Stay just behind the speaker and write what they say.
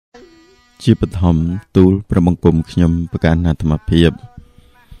ជាបឋមទូលប្រមង្គមខ្ញុំប្រកាសអាត្មាភាព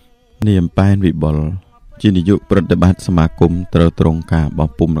នាមប៉ែនវិបុលជានាយកប្រតិបត្តិសមាគមត្រូវត្រង់ការបោះ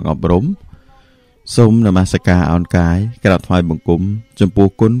ពុំនិងអប់រំសូមនមស្ការអោនកាយក្រាបថ្វាយបង្គំចំពោះ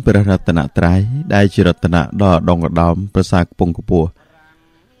គុណព្រះរតនត្រ័យដែលជារតនៈដ៏ឧត្តមឧត្តមប្រសើរខ្ពង់ខ្ពស់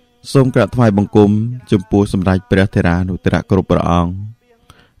សូមក្រាបថ្វាយបង្គំចំពោះសម្ដេចព្រះថេរានុត្តរគ្រប់ព្រះអង្គ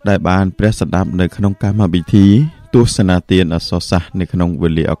ដែលបានព្រះសម្ដាប់នៅក្នុងកម្មវិធីទស្សនាទានអក្សរសាស្ត្រនៅក្នុងវេ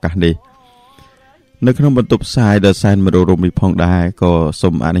លាឱកាសនេះនៅក្នុងបន្ទប់ផ្សាយដ៏សែនមនោរម្យផងដែរក៏សូ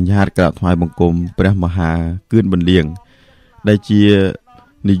មអនុញ្ញាតក្រាបថ្វាយបង្គំព្រះមហាគឿនបន្លៀងដែលជា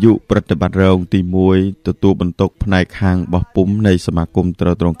នាយកប្រតិបត្តិរងទី1ទទួលបន្ទុកផ្នែកខាងបោះពុំនៃសមាគមត្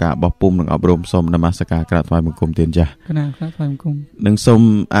រូវត្រង់ការបោះពុំនិងអប់រំសូមនមស្ការក្រាបថ្វាយបង្គំទានចាស់គណៈក្រាបថ្វាយបង្គំនិងសូម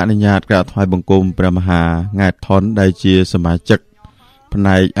អនុញ្ញាតក្រាបថ្វាយបង្គំព្រះមហាង៉ែតថនដែលជាសមាជិកផ្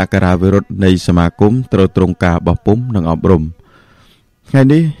នែកអក្ខរាវិរុទ្ធនៃសមាគមត្រូវត្រង់ការបោះពុំនិងអប់រំថ្ងៃ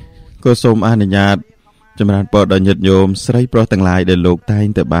នេះក៏សូមអនុញ្ញាតចម្រើនពរដល់ញាតិញោមស្រីប្រុសទាំងឡាយដែលលោកតែង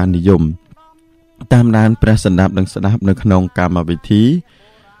តែបាននិយមតាមដានព្រះសម្ដាប់និងស្ដាប់នៅក្នុងកម្មវិធី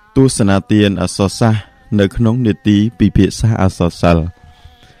ទស្សនាទានអក្សរសាស្ត្រនៅក្នុងនេតិពិភាក្សាអក្សរសិល្ប៍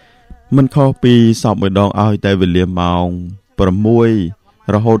មិនខុសពីសពមួយដងឲ្យតែវេលាម៉ោង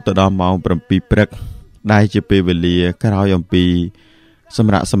6រហូតទៅដល់ម៉ោង7ព្រឹកដែលជាពេលវេលាក្រោយអំពីស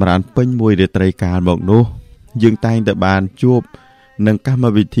ម្រាប់សម្រានពេញមួយរាត្រីកាលមកនោះយើងតែងតែបានជួបនឹងកម្ម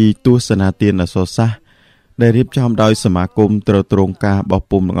វិធីទស្សនាទានអក្សរសាស្ត្រដែលរៀបចំដោយសមាគមត្រូវត្រង់ការបោះ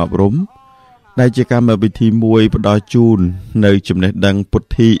ពុម្ពនិងអប់រំដែលជាកម្មវិធីមួយផ្ដល់ជូននៅចំណេះដឹងពុទ្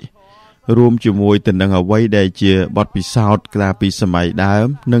ធិរួមជាមួយទៅនឹងអ្វីដែលជាបទពិសោធន៍កាលពីសម័យដើម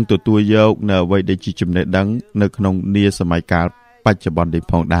និងទទួលយកនៅអ្វីដែលជាចំណេះដឹងនៅក្នុងនាសម័យកាលបច្ចុប្បន្ននេះ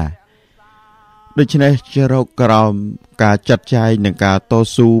ផងដែរដូច្នេះជារកក្រោមការចាត់ចែងនិងការត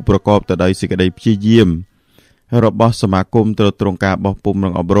ស៊ូប្រកបទៅដោយសេចក្តីព្យាយាមរបស់សមាគមត្រូវត្រង់ការបោះពុម្ពនិ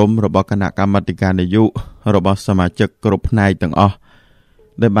ងអប់រំរបស់គណៈកម្មាធិការនយោបាយរបស់សមាជិកគ្រប់ផ្នែកទាំងអស់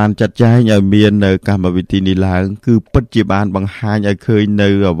ដែលបានចាត់ចែងឲ្យមាននៅកម្មវិធីនេះឡើងគឺពិតជាបានបង្ហាញឲ្យឃើញនៅ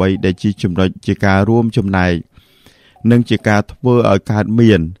អ្វីដែលជាចំណុចជាការរួមចំណែកនិងជាការធ្វើឲ្យកើត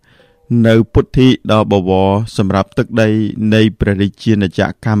មាននៅពុទ្ធិដ៏បវរសម្រាប់ទឹកដីនៃព្រះរាជាណាច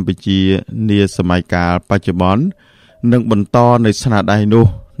ក្រកម្ពុជានាសម័យកាលបច្ចុប្បន្ននិងបន្តនៅស្នាដៃនោះ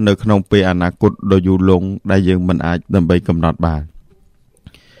នៅក្នុងពេលអនាគតដ៏យូរលង់ដែលយើងមិនអាចដើម្បីកំណត់បាន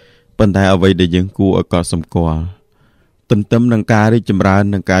ប៉ុន្តែអ្វីដែលយើងគួរឲ្យកត់សម្គាល់ទន្ទឹមនឹងការរីកចម្រើន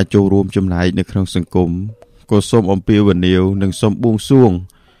និងការចូលរួមចំណែកនៅក្នុងសង្គមក៏សូមអំពាវនាវនិងសូមបួងសួង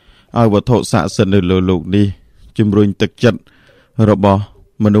ឲ្យវត្ថុស័ក្តិសិទ្ធិនៅលើលោកនេះជំរុញទឹកចិត្តរបស់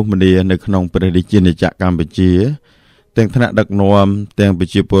មនុស្សម្នានៅក្នុងព្រះរាជាណាចក្រកម្ពុជាទាំងថ្នាក់ដឹកនាំទាំងប្រ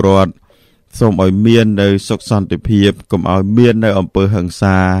ជាពលរដ្ឋសូមឲ្យមាននៅសុខសន្តិភាពកុំឲ្យមាននៅអំពើហិង្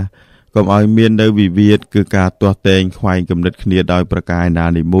សាកុំឲ្យមាននៅវិវាទគឺការទាស់ទែងខ្វែងគំនិតគ្នាដោយប្រការណា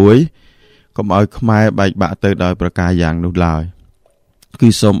នីមួយកុំឲ្យខ្មែរបែកបាក់ទៅដោយប្រការយ៉ាងនោះឡើយគឺ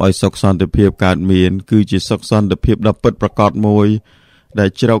សូមឲ្យសុខសន្តិភាពកើតមានគឺជាសុខសន្តិភាពដ៏ពិតប្រាកដមួយដែល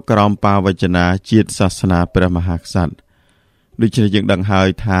ជ្រៅក្រោមបាវចនាជាតិសាសនាព្រះមហាក្សត្រដូច្នេះយើងដឹងហើយ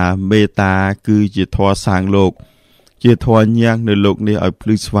ថាមេត្តាគឺជាធម៌សាងលោកជាធម៌ញ៉ាំងនៅលោកនេះឲ្យភ្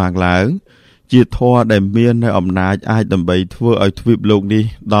លឺស្វាងឡើងជាធម៌ដែលមាននៅអំណាចអាចដើម្បីធ្វើឲ្យទ្វីបលោកនេះ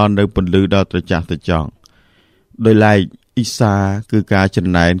ដល់នៅពន្លឺដល់ត្រចះត្រចង់ដោយឡែកអ៊ីសាគឺការចំ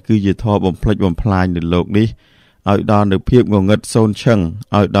ណែនគឺជាធម៌បំផ្លិចបំផ្លាញនៅលោកនេះឲ្យដល់នៅភាពងងឹតសូន្យឈឹង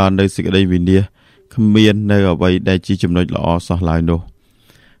ឲ្យដល់នៅសេចក្តីវិនាសគ្មាននៅអ្វីដែលជាចំណុចល្អសោះឡើយនោះ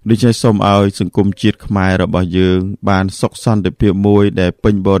ដូច្នេះសូមឲ្យសង្គមជាតិខ្មែររបស់យើងបានសុខសន្តិភាពមួយដែលពេ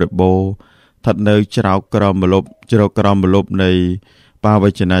ញបរិបូរណ៍ស្ថិតនៅជ្រៅក្រមម្លប់នៃបាវ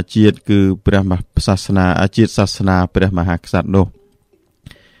ចនាជាតិគឺព្រះសាសនាជាតិសាសនាព្រះមហាក្សត្រនោះ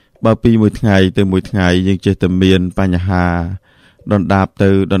បើពីមួយថ្ងៃទៅមួយថ្ងៃយើងចេះតែមានបញ្ហាដណ្ដាបទៅ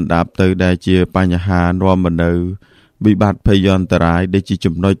ដែលជាបញ្ហានាំមកនៅវិបត្តិភយន្តរាយដែលជា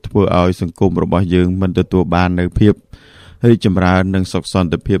ចំណុចធ្វើឲ្យសង្គមរបស់យើងមិនទទួលបាននៅភាពរីកចម្រើននិងសុខស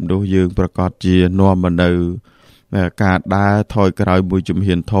ន្តិភាពនោះយើងប្រកាសជានាំមកនៅការដើរថយក្រោយមួយជំ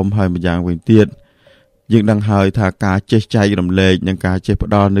ហានធំហើយម្យ៉ាងវិញទៀតយើងដឹងហើយថាការចេះចែករំលែកនិងការចេះផ្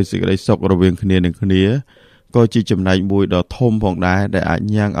ដល់នូវសេចក្តីសុខរវាងគ្នានឹងគ្នាក៏ជាចំណែកមួយដ៏ធំផងដែរដែលអាច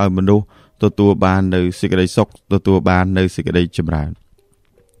ញ៉ាំងឲ្យមនុស្សទទួលបាននៅសេចក្តីសុខទទួលបាននៅសេចក្តីចម្រើន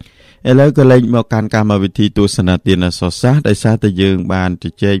ឥឡូវក៏លេចមកកាន់កម្មវិធីទស្សនាទានអក្សរសាស្ត្រដែលសារតែយើងបានជ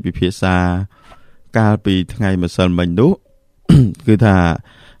ជែកពិភាក្សាកាលពីថ្ងៃម្សិលមិញនោះ គឺថា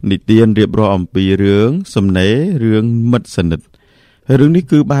និទានរៀបរាប់អំពីរឿងសំណេររឿងមិត្តសនិទ្ធរឿងនេះ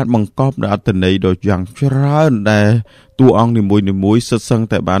គឺបានបង្កប់នូវអត្ថន័យដ៏យ៉ាងច្រើនដែលតួអង្គនីមួយៗសិតសឹង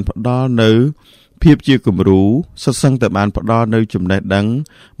តែបានផ្ដល់នៅ ភាពជាគំរូសុទ្ធសឹងតែបានផ្ដល់នៅចំណេះដឹង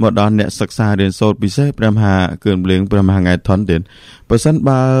មកដល់អ្នកសិក្សារៀនសូត្រពិសេសព្រះមហាគឿនលៀងព្រះមហាថ្ងៃថនទៀតបើសិន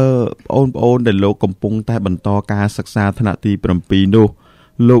បើបងប្អូនដែលលោកកំពុងតែបន្តការសិក្សាថ្នាក់ទី7នោះ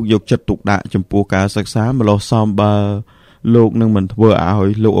លោកយកចិត្តទុកដាក់ចំពោះការសិក្សាម្លោះសំបើលោកនឹងមិនធ្វើឲ្យ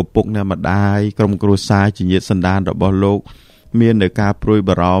លោកឪពុកអ្នកម្ដាយក្រុមគ្រួសារជាញាតិសន្តានរបស់លោកមាននៅការព្រួយ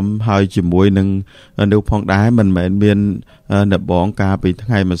បារម្ភហើយជាមួយនឹងនៅផងដែរមិនមែនមានអ្នកបងការពីថ្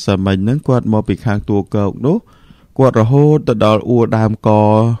ងៃម្សិលមិញហ្នឹងគាត់មកពីខាងតួកោកនោះគាត់រហូតទៅដល់អួរដើមក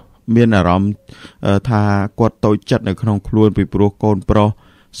មានអារម្មណ៍ថាគាត់តូចចិត្តនៅក្នុងខ្លួនពីព្រោះកូនប្រុស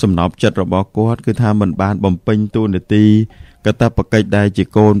សំណប់ចិត្តរបស់គាត់គឺថាមិនបានបំពេញតួនាទីកាតព្វកិច្ចដែលជា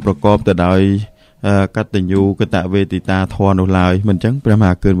កូនប្រកបទៅដោយកតញ្ញូកតវេទិតាធម៌នោះឡើយមិនអញ្ចឹងព្រះម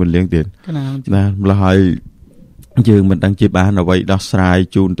ហាគឿនវលៀងទៀតណាម្ល៉េះហើយយើងមិនដឹងជាបានអ្វីដោះស្រាយ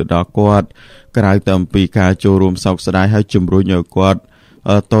ជូនទៅដល់គាត់ក្រៅតែអំពីការចូលរួមសោកស្ដាយហើយជំរុញឲ្យគាត់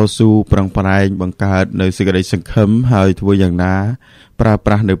តស៊ូប្រឹងប្រែងបង្កើតនៅសេចក្តីសង្ឃឹមហើយធ្វើយ៉ាងណាប្រើ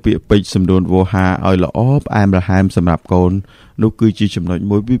ប្រាស់នៅពាក្យពេចន៍សំនួនវោហាឲ្យល្អផ្អែមល្ហែមសម្រាប់កូននោះគឺជាចំណុច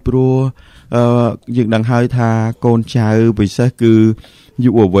មួយពីព្រោះយើងដឹងហើយថាកូនចៅពិសេសគឺយុ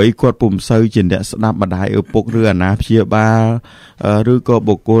វវ័យគាត់ពុំសូវជាអ្នកស្ដាប់ម្ដាយឪពុកឬអាណាព្យាបាលឬក៏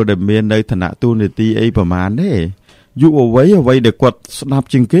បុគ្គលដែលមាននៅឋានៈទូនាទីអីប្រមាណទេយុវវ័យអ្វីដែលគាត់ស្ដាប់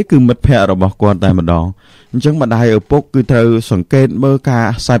ជាងគេគឺមិត្តភ័ក្តិរបស់គាត់តែម្ដងអញ្ចឹងម្ដាយឪពុកគឺត្រូវសង្កេតមើលការ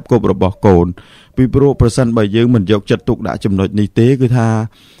ខ្សែគប់របស់កូនពីព្រោះប្រសិនបើយើងមិនយកចិត្តទុកដាក់ចំណុចនេះទេគឺថា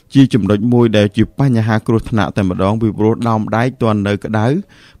ជាចំណុចមួយដែលជាបញ្ហាគ្រោះថ្នាក់តែម្ដងពីព្រោះដោមដែកទាន់នៅក្តៅ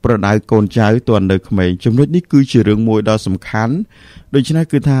ប្រដៅកូនចៅទាន់នៅក្មេងចំណុចនេះគឺជារឿងមួយដ៏សំខាន់ដូច្នេះ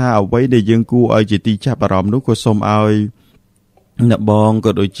គឺថាអ្វីដែលយើងគួរឲ្យជាទីចាប់អារម្មណ៍នោះក៏សូមឲ្យអ្នកបង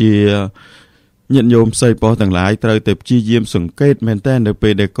ក៏ដូចជាញាតិញោមផ្សេងប៉ុស្តិ៍ទាំងឡាយត្រូវតែព្យាយាមសង្កេតមែនតើនៅពេ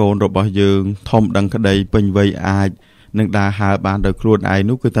លដែលកូនរបស់យើងធំដឹងក្តីពេញវ័យអាចនឹងដើរហើរបានដោយខ្លួនឯង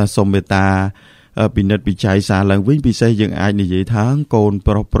នោះគឺថាសូមមេត្តាពិនិត្យពិច័យសារឡើងវិញពិសេសយើងអាចនិយាយថាកូន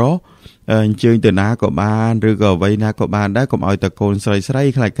ប្រុសអញ្ជើញទៅណាក៏បានឬក៏អ្វីណាក៏បានដែរកុំឲ្យតែកូនស្រី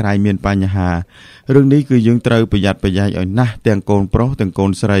ខ្លាចក្រែងមានបញ្ហារឿងនេះគឺយើងត្រូវប្រយ័ត្នប្រយែងឲ្យណាស់ទាំងកូនប្រុសទាំងកូ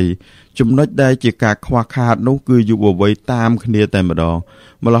នស្រីចំណុចដែលជាការខ្វះខាតនោះគឺយុវវ័យតាមគ្នាតែម្ដង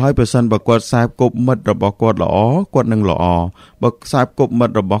ម្ល៉េះហើយប្រសិនបើគាត់ខ្សែគប់មិត្តរបស់គាត់ល្អគាត់នឹងល្អបើខ្សែគប់មិ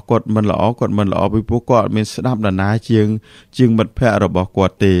ត្តរបស់គាត់មិនល្អគាត់មិនល្អពីព្រោះគាត់អត់មានស្ដាប់នរណាជាងមិត្តភ័ក្តិរបស់គា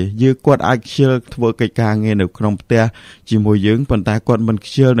ត់ទេយើងគាត់អាចខ្ជិលធ្វើកិច្ចការងារនៅក្នុងផ្ទះជាមួយយើងប៉ុន្តែគាត់មិន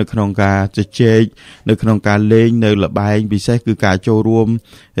ខ្ជិលនៅក្នុងការជជែកនៅក្នុងការលេងនៅល្បែងពិសេសគឺការចូលរួម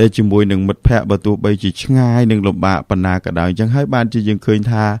ជាមួយនឹងមិត្តភ័ក្តិបើទោះបីជាឆ្ងាយនឹងលំបាកប៉ុណ្ណាក៏ដោយអញ្ចឹងហើយបានជាយើងឃើញ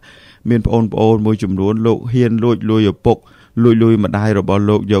ថាមានបងប្អូនមួយចំនួនលោកហ៊ានលួចលុយឪពុកលួចម្ដាយរបស់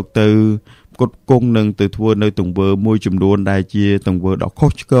លោកយកទៅគុតគង់នឹងទៅធ្វើនៅទង្វើមួយចំនួនដែលជាទង្វើដ៏ខុ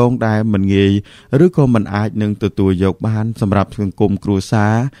សឆ្គងដែលមិនងាយឬក៏មិនអាចនឹងទទួលយកបានសម្រាប់សង្គមគ្រួសា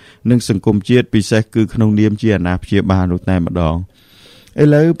រនិងសង្គមជាតិពិសេសគឺក្នុងនាមជាអាណាព្យាបាលនោះតែម្ដងឥ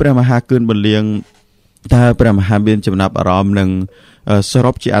ឡូវព្រះមហាគឿនបន្លៀងតើព្រះមហាមានចំណាប់អារម្មណ៍នឹងស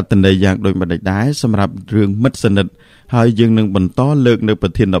រុបជាអត្ថន័យយ៉ាងដូចម្តេចដែរសម្រាប់រឿងមិត្តសនិទ្ធហើយយើងនឹងបន្តលើកនៅប្រ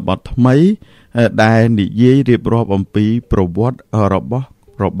ធានបទថ្មីដែលនិយាយរៀបរាប់អំពីប្រវត្តិរបស់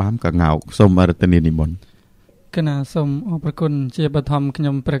របាំក្ងោកសូមរតនានិមន្តគណៈសូមអរគុណជាបឋមខ្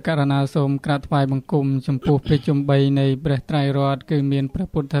ញុំព្រះករណាសូមក្រាបថ្វាយបង្គំចំពោះព្រះជន្ម3នៃព្រះត្រៃរតន៍គឺមានព្រះ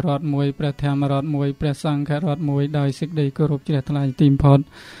ពុទ្ធរតន៍1ព្រះធម្មរតន៍1ព្រះសង្ឃរតន៍1ដោយសេចក្តីគោរពជ្រះថ្លាទីបំផុត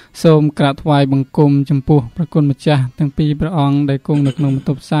សូមក្រាបថ្វាយបង្គំចំពោះព្រះគុណម្ចាស់ទាំងពីរព្រះអង្គដែលគង់នៅក្នុងបន្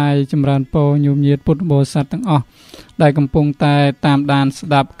ទប់ផ្សាយចម្រើនពរញោមញាតពុទ្ធបរិស័ទទាំងអស់ដែលកំពុងតែតាមដានស្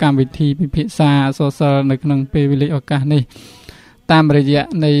ដាប់កម្មវិធីពិភាក្សាអសរសិលនៅក្នុងពេលវេលាឱកាសនេះតាមរយៈ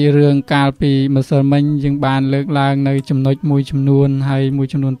នៃរឿងកាលពីម្សិលមិញយើងបានលើកឡើងនៅចំណុចមួយចំនួនហើយមួយ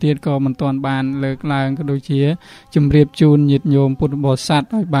ចំនួនទៀតក៏មិនទាន់បានលើកឡើងក៏ដូចជាជម្រាបជូនញាតិញោមពុទ្ធបរិស័ទ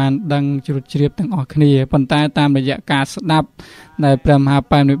ឲ្យបានដឹងជ្រាបជ្រាបទាំងអស់គ្នាប៉ុន្តែតាមរយៈការស្ដាប់ដែលព្រះមហា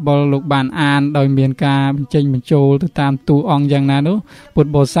បរិនិបុលលោកបានអានដោយមានការបញ្ចេញបញ្ចូលទៅតាមតួអង្គយ៉ាងណានោះពុទ្ធ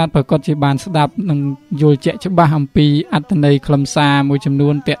បរិស័ទប្រកាសជាបានស្ដាប់និងយល់ជាក់ច្បាស់អំពីអត្ថន័យខ្លឹមសារមួយចំនួ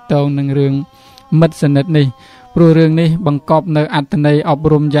នតាក់ទងនឹងរឿងមិត្តសនិទ្ធនេះព្រោះរឿងនេះបង្កប់នៅអត្ថន័យអប់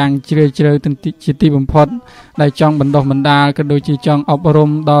រំយ៉ាងជ្រាលជ្រៅជាទីបំផុតដែលចង់បណ្ដុះបណ្ដាលក៏ដូចជាចង់អប់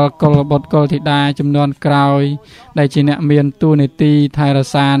រំដល់កុលបុត្រកុលធីតាចំនួនក្រោយដែលជាអ្នកមានតួនាទីថែរ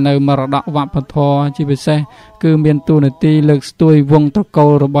ក្សានៅមរតកវប្បធម៌ជាពិសេសគឺមានតួនាទីលើកស្ទួយវង្សត្រកូ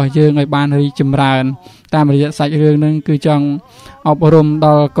លរបស់យើងឲ្យបានរីកចម្រើនតាមរយៈសាច់រឿងហ្នឹងគឺចង់អប់រំដ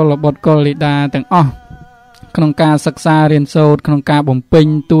ល់កុលបុត្រកុលធីតាទាំងអស់ក្នុងការសិក្សារៀនសូត្រក្នុងការបំពេញ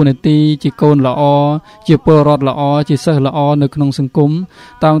តួនាទីជាកូនល្អជាពលរដ្ឋល្អជាសិស្សល្អនៅក្នុងសង្គម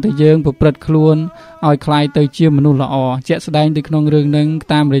តោងតែយើងប្រព្រឹត្តខ្លួនឲ្យคล้ายទៅជាមនុស្សល្អជាក់ស្ដែងទៅក្នុងរឿងនឹង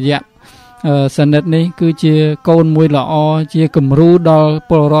តាមរយៈ សនិទ្ធនេះគឺជាកូនមួយល្អជាគំរូដល់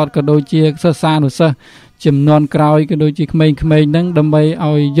ពលរដ្ឋក៏ដូចជាសិស្សានុសិស្សចំនួនក្រោយក៏ដូចជាក្មេងៗហ្នឹងដើម្បី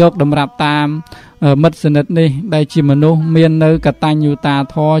ឲ្យយកតម្រាប់តាមមិត្តសនិទ្ធនេះដែលជាមនុស្សមាននៅកតញ្ញូតា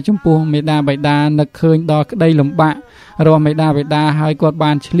ធម៌ចំពោះមេដាបិតានឹកឃើញដល់ក្តីលំបាករបស់មេដាបិតាហើយគាត់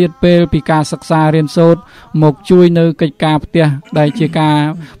បានឆ្លៀតពេលពីការសិក្សារៀនសូត្រមកជួយនៅកិច្ចការផ្ទះដែលជាការ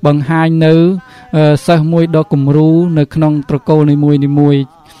បង្ហាញនៅសិស្សមួយដ៏គំរូនៅក្នុងត្រកូលនីមួយៗ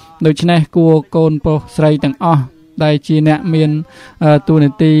ដូច្នេះគួរកូនប្រុសស្រីទាំងអស់ដែលជាអ្នកមានតួនា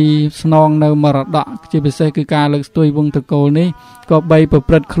ទីស្នងនៅមរតកជាពិសេសគឺការលើកស្ទួយវង្សត្រកូលនេះក៏បីប្រ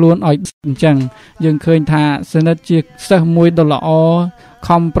ព្រឹត្តខ្លួនឲ្យអញ្ចឹងយើងឃើញថាសនិទ្ធជាសិស្សមួយដ៏ល្អ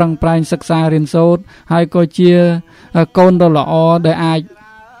ខំប្រឹងប្រែងសិក្សារៀនសូត្រហើយក៏ជាកូនដ៏ល្អដែលអាច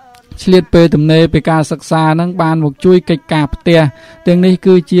ឆ្លៀតពេលទំនេរពីការសិក្សានឹងបានមកជួយកិច្ចការផ្ទះទាំងនេះ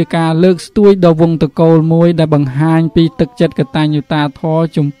គឺជាការលើកស្ទួយដល់វង្សត្រកូលមួយដែលបង្ហាញពីទឹកចិត្តកតញ្ញូតាធម៌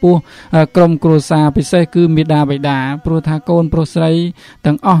ចំពោះក្រុមគ្រួសារពិសេសគឺមាតាបិតាព្រោះថាកូនប្រុសស្រី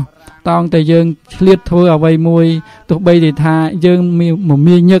ទាំងអស់តោងតែយើងឆ្លៀតធ្វើអ្វីមួយទោះបីថាយើង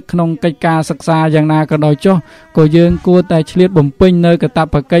មានញឹកក្នុងកិច្ចការសិក្សាយ៉ាងណាក៏ដោយចុះក៏យើងគួរតែឆ្លៀតបំពេញនៅកាត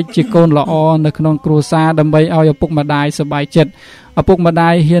ព្វកិច្ចជាកូនល្អនៅក្នុងគ្រួសារដើម្បីឲ្យឪពុកម្ដាយសប្បាយចិត្តឪពុកម្ដា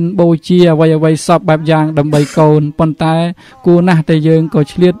យហ៊ានបូជាអ្វីសពបែបយ៉ាងដើម្បីកូនប៉ុន្តែគួរណាស់តែយើងក៏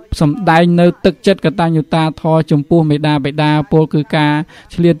ឆ្លៀតសំដែងនៅទឹកចិត្តកតញ្ញូតាធម៌ចំពោះមេដាបិតាពលគឺការ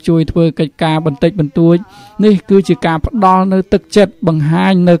ឆ្លៀតជួយធ្វើកិច្ចការបន្តិចបន្តួចនេះគឺជាការផ្ដល់នៅទឹកចិត្តបង្ហា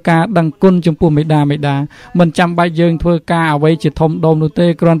ញនៅការដឹងគុណចំពោះមេដាបិតាមិនចាំបាច់យើងធ្វើការអ្វីជាធំដុំនោះទេ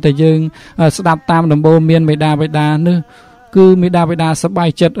គ្រាន់តែយើងស្ដាប់តាមដំបូន្មានមេដាបិតានេះគឺមេដាបិតាសប្បាយ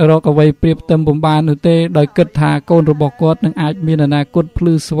ចិត្តរកអ្វីប្រៀបផ្ទឹមបំបាននោះទេដោយគិតថាកូនរបស់គាត់នឹងអាចមានអនាគតភ្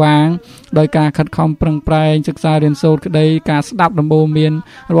លឺស្វាងដោយការខិតខំប្រឹងប្រែងសិក្សារៀនសូត្រក្តីការស្ដាប់ដំបូន្មាន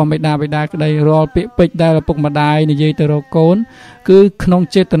របស់មេដាបិតាក្តីរាល់ពាក្យពេចន៍ដែលឪពុកម្ដាយនិយាយទៅរកកូនគឺក្នុង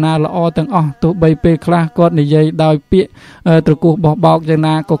ចេតនាល្អទាំងអស់ទោះបីពេលខ្លះគាត់និយាយដោយពាក្យត្រគោះបោះបោកយ៉ាង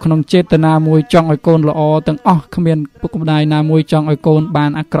ណាក៏ក្នុងចេតនាមួយចង់ឲ្យកូនល្អទាំងអស់គ្មានឪពុកម្ដាយណាមួយចង់ឲ្យកូនបា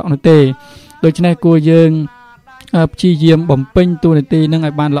នអាក្រក់នោះទេដូច្នេះគួរយើងព្យាយាមបំពេញតួនាទីនឹង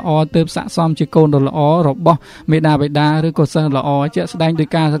ឲ្យបានល្អទើបស័ក្តិសមជាកូនដ៏ល្អរបស់មេដាបិតាឬក៏សិស្សល្អជាក់ស្ដែងដោយ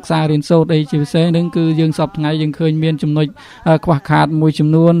ការសិក្សារៀនសូត្រអីជាពិសេសនឹងគឺយើងសពថ្ងៃយើងឃើញមានចំណុចខ្វះខាតមួយចំ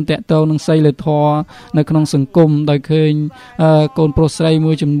នួនតាក់ទងនឹងសីលធម៌នៅក្នុងសង្គមដោយឃើញកូនប្រុសស្រី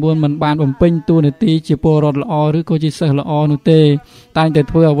មួយចំនួនមិនបានបំពេញតួនាទីជាពលរដ្ឋល្អឬក៏ជាសិស្សល្អនោះទេតែងតែ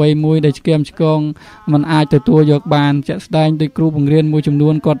ធ្វើអ្វីមួយដែលឆ្គាំឆ្គងមិនអាចទទួលយកបានជាក់ស្ដែងដោយគ្រូបង្រៀនមួយចំនួ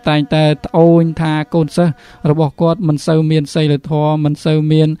នគាត់តែងតែត្អូញថាកូនសិស្សរបស់គាត់មិនសូវមានសីលធម៌មិនសូវ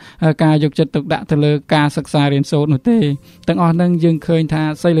មានការយកចិត្តទុកដាក់ទៅលើការសិក្សារៀនសូត្រនោះទេទាំងអស់ហ្នឹងយើងឃើញថា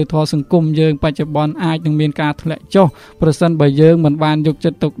សីលធម៌សង្គមយើងបច្ចុប្បន្នអាចនឹងមានការធ្លាក់ចុះប្រសិនបើយើងមិនបានយកចិ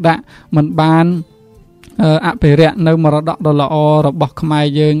ត្តទុកដាក់មិនបានអភិរក្សនៅមរតកដ៏ល្អរបស់ខ្មែរ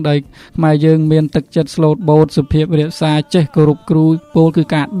យើងដោយខ្មែរយើងមានទឹកចិត្តស្លូតបូតសុភាពរាបសារចេះគោរពគ្រូពោលគឺ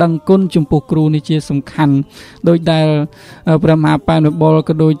ការដឹងគុណចំពោះគ្រូនេះជាសំខាន់ដោយដែលព្រះមហាប៉ែនបុល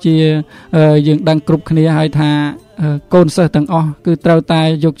ក៏ដូចជាយើងដឹងគ្រប់គ្នាហើយថាកូនសិស្សទាំងអស់គឺត្រូវតែ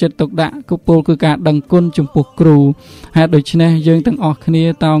យកចិត្តទុកដាក់គពលគឺការដឹងគុណចំពោះគ្រូហេតុដូច្នេះយើងទាំងអស់គ្នា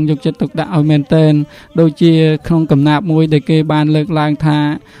តោងយកចិត្តទុកដាក់ឲ្យមែនទែនដូចជាក្នុងកំណាព្យមួយដែលគេបានលើកឡើងថា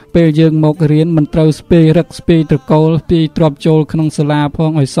ពេលយើងមករៀនមិនត្រូវស្ពាយរឹកស្ពាយត្រកូលស្ពាយទ្របចូលក្នុងសាលាផ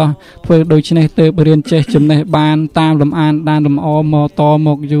ងឲ្យសោះធ្វើដូច្នេះទើបរៀនចេះចំណេះបានតាមលំអានដានលំអមកតម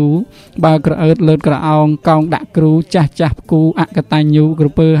កយូរបើក្រអើតលើតក្រអោងកោងដាក់គ្រូចាស់គូអកតញ្ញូក្រ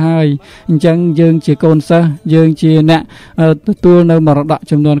ពើហើយអញ្ចឹងយើងជាកូនសិស្សយើងជាអ្នកទទួលនៅមរតក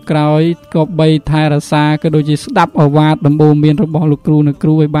ចំនួនក្រោយក៏បីថែរក្សាក៏ដូចជាស្ដាប់ឱវាទដំបូន្មានរបស់លោកគ្រូអ្នកគ្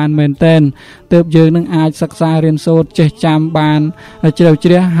រូឲ្យបានមែនទែនទើបយើងនឹងអាចសិក្សារៀនសូត្រចេះចាំបានជ្រៅ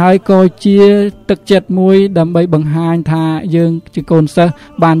ជ្រះហើយក៏ជាទឹកចិត្តមួយដើម្បីបង្ហាញថាយើងជាកូនសិស្ស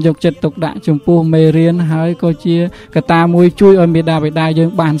បានយកចិត្តទុកដាក់ចំពោះមេរៀនហើយក៏ជាកត្តាមួយជួយឲ្យមេដាបិតាយើង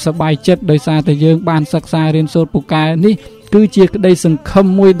បានសប្បាយចិត្តដោយសារតែយើងបានសិក្សារៀនសូត្រពូកែនេះគឺជាក្តីសង្ឃឹម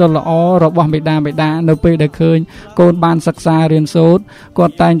មួយដ៏ល្អរបស់មេដាបិតានៅពេលដែលឃើញកូនបានសិក្សារៀនសូត្រគា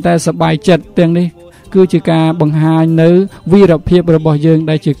ត់តែងតែសប្បាយចិត្តទាំងនេះគឺជាការបង្ហាញនៅវីរភាពរបស់យើង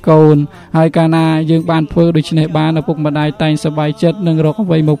ដែលជាកូនហើយកាលណាយើងបានធ្វើដូច្នេះបានឪពុកម្ដាយតែងសប្បាយចិត្តនឹងរកអ្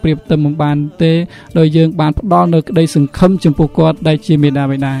វីមកប្រៀបផ្ទឹមមិនបានទេដោយយើងបានផ្ដល់នៅក្តីសង្ឃឹមចំពោះគាត់ដែលជាមេដា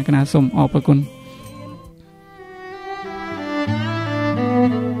បិតាគណៈសូមអរគុណ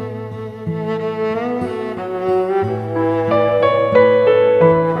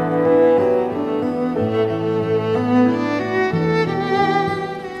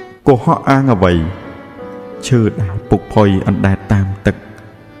កុហកអាងអ្វីឈើដែលពុកផុយអណ្ដែតតាមទឹក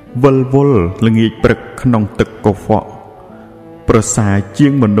វិលវល់ល្ងាចព្រឹកក្នុងទឹកកខ្វក់ប្រសើរជា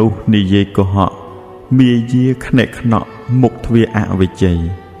ងមនុស្សនិយាយកុហកមាយាខ្នេកខ្នក់មុខទ្វារអវិជ័យ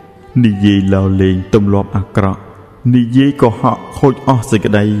និយាយឡោលេងទម្លាប់អាក្រក់និយាយកុហកខូចអស់សេច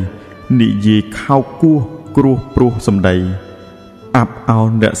ក្តីនិយាយខោកគោះគ្រោះព្រោះសម្ដីអាប់អោន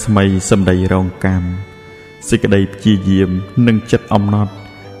រស្មីសម្ដីរងកម្មសេចក្តីព្យាយាមនិងចិត្តអំណត់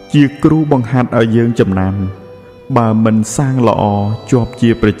ជាគ្រូបង្ហាត់ឲ្យយើងចំណានបើមិនសាងល្អជាប់ជា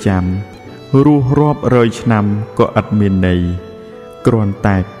ប្រចាំរស់រាប់រយឆ្នាំក៏ឥតមានន័យគ្រាន់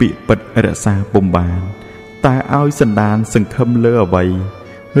តែពាក្យពិតរក្សាពុំបានតែឲ្យសន្តានសង្ឃឹមលើអ្វី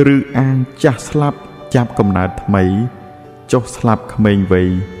ឬអាងចាស់ស្លាប់ចាប់កំណើតថ្មីចុះស្លាប់ក្មេងវ័យ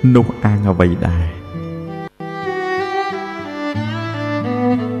នោះអាងអ្វីដែរ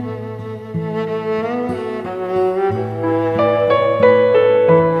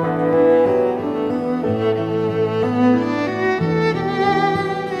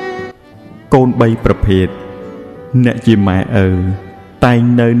កូន3ប្រភេទអ្នកជាម៉ែឪតែង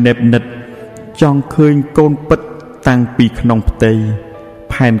នៅនេបនិតចង់ឃើញកូនពិតតាំងពីក្នុងផ្ទៃ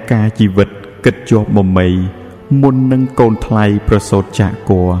ផែនការជីវិតគិតជាប់មមីមុននឹងកូនថ្លៃប្រសូតចាក់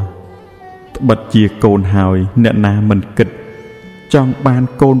គួរត្បិតជាកូនហើយអ្នកណាមិនគិតចង់បាន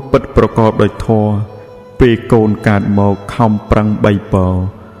កូនពិតប្រកបដោយធម៌ពេលកូនកើតមកខំប្រឹងបីពរ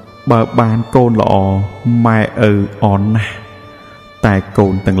បើបានកូនល្អម៉ែឪអន់ណាស់តែកូ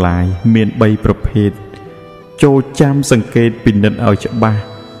នទាំងឡាយមាន3ប្រភេទចូលចាំសង្កេតពិនិត្យឲ្យច្បាស់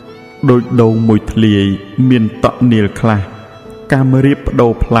ដូចដូងមួយធ្លាយមានតក់នាលខ្លះកាមរៀបបដូ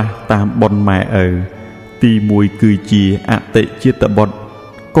រផ្លាស់តាមបុណ្យម៉ែឪទី1គឺជាអតិជាតិបុត្រ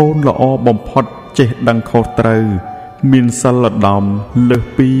កូនល្អបំផុតចេះដឹងខុសត្រូវមានសិលធម៌លើស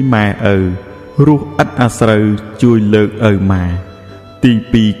ពីម៉ែឪរស់ឥតអាស្រូវជួយលើកឪម៉ែទី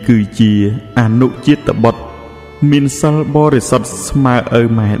2គឺជាអនុជាតិបុត្រមានសិលបរិសុទ្ធស្មើឪ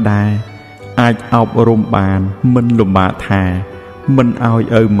ម៉ែដែរអាចអប់រំបានមិនលំបាកថាមិនឲ្យ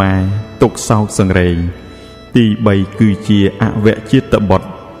ឪម៉ែទុកសោកសង្រេងទី3គឺជាអវជាតិបុត្រ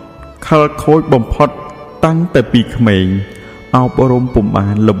ខលខូចបំផុតតាំងតែពីក្មេងអប់រំពុំបា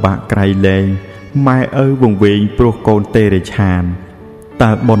នលំបាកក្រៃលែងម៉ែឪវង្វេងព្រោះកូនទេរឆាន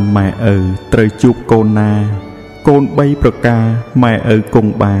តើបុណ្យម៉ែឪត្រូវជួបកូនណាកូន3ប្រការម៉ែឪគ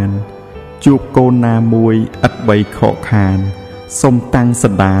ង់បានជួបកូនណាមួយឥតបីខកខានសុំតាំងស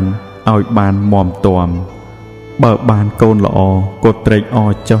ន្តានឲ្យបានមាំទាំបើបានកូនល្អក៏ត្រេកអ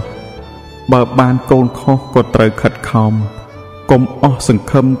រចុះបើបានកូនខុសក៏ត្រូវខិតខំកុំអស់សង្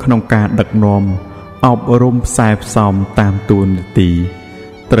ឃឹមក្នុងការដឹកនាំអប់រំផ្សែផ្សំតាមតួនាទី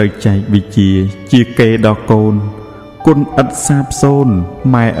ត្រូវចែកវិជ្ជាជាកេរដល់កូនគុណឥតសាបសូន្យ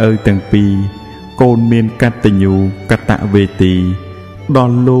ម៉ែឪទាំងពីរកូនមានកតញ្ញូកតវេទីដ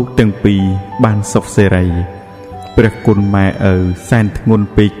ល់លោកទាំងពីរបានសុខសេរីព្រះគុណម៉ែឪសែនធ្ងន់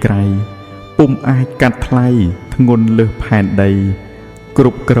ពេកក្រៃពុំអាចកាត់ថ្លៃធ្ងន់លើសផែនដីគ្រ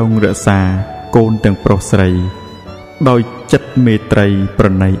ប់គ្រងរក្សាកូនទាំងប្រុសស្រីដោយចិត្តមេត្រីប្រ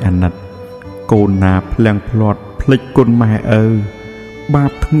ណីអាណិតកូនណាភ្លាំងភ្លាត់ភ្លេចគុណម៉ែឪបា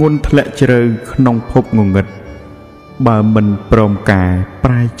បធ្ងន់ធ្លាក់ជ្រៅក្នុងភពងងឹតបើមិនព្រមការប្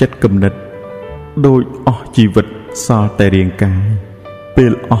រែចិត្តគំនិតដោយអស់ជីវិតសល់តែរាងកាយពេ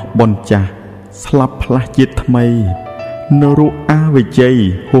លអស់បុណ្យចាស់ស្លាប់ផ្លាស់ជាតិថ្មីនរកអាវិជ័យ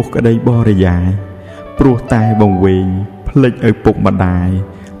ហួសក្តីបរិយាយព្រោះតែបង្វេងភ្លេចឪពុកម្ដាយ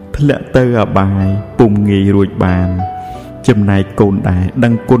ធ្លាក់ទៅអបាយពុំងាយរួចបានចំណែកកូនដែរដឹ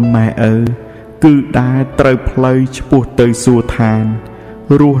ងគុណម៉ែឪគឺដែរត្រូវផ្លូវឆ្ពោះទៅសួគ៌ឋាន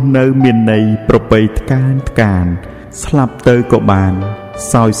រស់នៅមានន័យប្រពៃថ្កានស្លាប់ទៅក៏បាន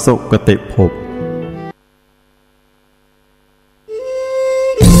សោយសុគតិភព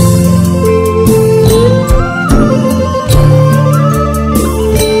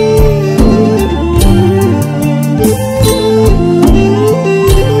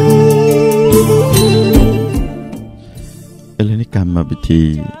កម្មវិធី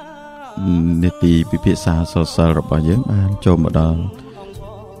នីតិពិភាក្សាសរសើររបស់យើងបានចូលមកដល់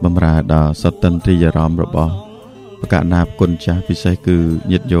បម្រើដល់សតន្ត្រីអារម្មណ៍របស់បកណាបគុណចាស់ពិសេសគឺ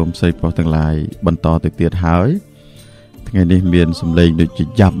ញាតិញោមស្រីប្រុសទាំងឡាយបន្តទៅទៀតហើយថ្ងៃនេះមានសម្លេងដូចជា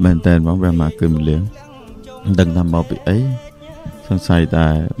យ៉ាប់មែនតើហ្មងព្រះមហាគុណម្លៀងមិនដឹងថាមកពីអីសង្ស័យតែ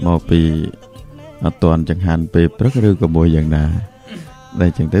មកពីអត់ទាន់ចង្ហាន់ពេលព្រឹកឬក៏មួយយ៉ាងណាតែ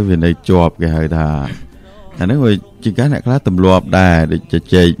អញ្ចឹងទៅវានៅជាប់គេហៅថាអានេះវាជាការអ្នកខ្លះទម្លាប់ដែរដូចជ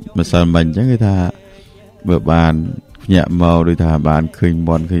ជែកម្សិលមិញអញ្ចឹងគេថាបើបានភ្ញាក់មកឬថាបានឃើញម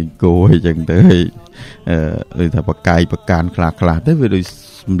ន់ឃើញគោអញ្ចឹងទៅឬថាបកាយបកានខ្លះទៅវាដូច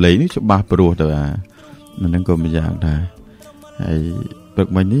សំឡេងនេះច្បាស់ព្រោះទៅអាហ្នឹងក៏មួយយ៉ាងដែរហើយព្រឹក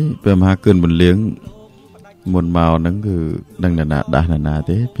មិញនេះព្រះមហាគុណបន្លៀងមុនមកហ្នឹងគឺដឹងណាដាស់ណា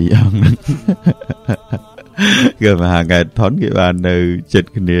ទេពីអង្គហ្នឹងគឺមហាកែថនគេបាននៅចិត្ត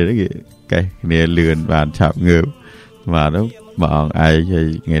គ្នាគេកេះគ្នាលឿនបានឆាប់ងើបមកទៅ bà ông ai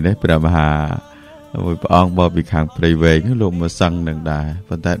thì ngày đấy bà hà bà ông bỏ bị kháng prey về nó luôn mà săn đằng đà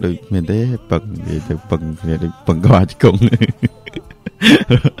và ta được miền thế bằng gì từ bằng qua chứ cũng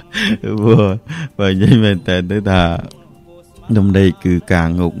vừa và như mình tên tới ta trong đây cứ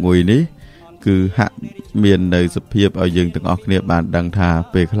càng ngục ngùi ní cứ hạ miền nơi sập hiệp ở rừng từng óc nè bạn đằng thà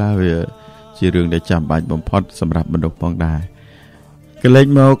về khá về chỉ đường để chạm bài bấm phốtสำหรับบรรดาphong đài cái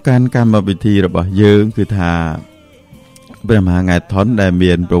lệnh mauการการมาพิธีរបស់យើងគឺថាព្រះមហាថ្ងៃថនដែល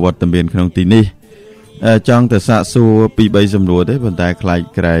មានប្រវត្តិមានក្នុងទីនេះចង់ទៅសាកសួរពី3សំណួរទេប៉ុន្តែខ្លាច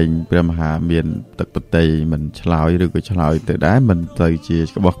ក្រែងព្រះមហាមានទឹកបតីមិនឆ្លើយឬក៏ឆ្លើយទៅដែរមិនទៅជា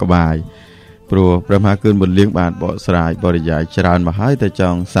ក្បោះក្បាយព្រោះព្រះមហាគឺមិនលៀងបានបកស្រាយបរិយាយច្រើនមកហើយតែច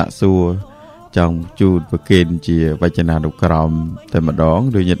ង់សាកសួរចង់ជូនប្រគេនជាវចនានុក្រមតែម្ដង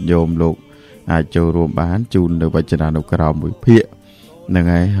ឬញាតិញោមលោកអាចចូលរួមបានជូននៅវចនានុក្រមមួយភាគហ្នឹង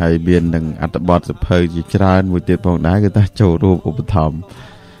ហើយមាននឹងអត្ថបទសភៅជាច្រើនមួយទៀតផងដែរគឺថាចូលរួមឧបត្ថម្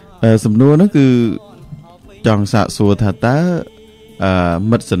ភសំណួរនោះគឺចង់សាកសួរថាតើ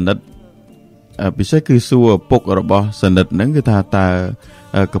មិត្តសនិទ្ធពិសេសគឺសួរឪពុករបស់សនិទ្ធហ្នឹងគឺថាតើ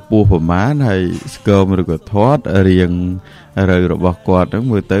កម្ពស់ប្រមាណហើយស្គមឬក៏ធាត់រៀងរើរបស់គាត់ហ្នឹង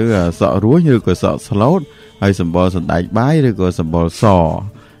មើលទៅសក់រួញឬក៏សក់ស្លូតហើយសម្បល់សណ្ដែកបាយឬក៏សម្បល់ស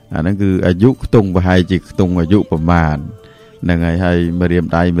អាហ្នឹងគឺអាយុខ្ទង់ប្រហែលជាខ្ទង់អាយុប្រមាណហ្នឹងហើយម្រាម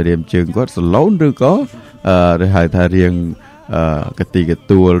ដៃម្រាមជើងគាត់សឡូនឬក៏គេហៅថារៀងកទីក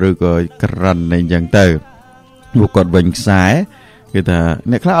ទួលឬក៏ក្រិនអីចឹងទៅពួកគាត់វិញខ្សែគឺថា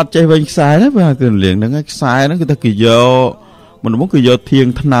អ្នកខ្លះអត់ចេះវិញខ្សែណាបើគឺលៀងហ្នឹងខ្សែហ្នឹងគឺថាគេយកមិនមកគឺយកធៀង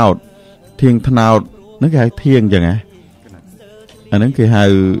ថ្នោតហ្នឹងគេហៅធៀងចឹងណាអាហ្នឹងគេហៅ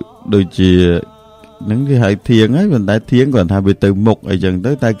ដូចជាហ្នឹងគេហៅធៀងហើយប៉ុន្តែធៀងគាត់ថាវាទៅមុខអីចឹង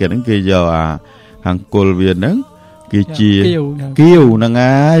ទៅតែគេហ្នឹងគេយកអាខាងគល់វាហ្នឹងគេជាគៀវហ្នឹង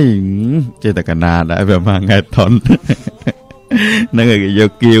ហើយចេះតែកណាដែរវាមកថ្ងៃថនហ្នឹងគេយ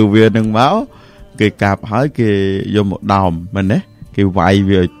កគៀវវាហ្នឹងមកគេកាប់ហើយគេយកមកដោមមែនទេគេវាយ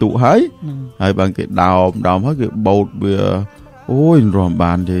វាឲ្យទុកហើយបើគេដោមហើយគេបោតវាអូយរំ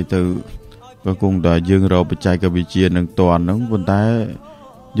បានទេទៅក៏គង់តែយើងរកបច្ចេកវិទ្យានឹងតន់ហ្នឹងប៉ុន្តែ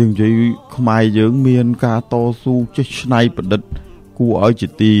យើងនិយាយខ្មែរយើងមានការតស៊ូចេះច្នៃប្រឌិតគួរឲ្យជា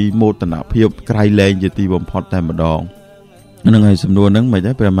ទីមោទនភាពក្រៃលែងជាទីបំផុតតែម្ដងហ្នឹងហើយសំណួរហ្នឹងមិន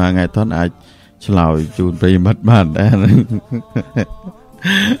ទេព្រះមហាថ្ងៃថនអាចឆ្លើយជូនប្រិយមិត្តបានដែរ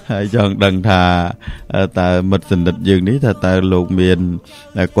ហើយចង់ដឹងថាតើមិត្តសនិទ្ធយើងនេះថាតើលោកមាន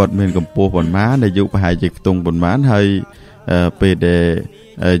គាត់មានកម្ពស់ប៉ុន្មានអាយុប្រហែលជាខ្ទង់ប៉ុន្មានហើយពេលដែល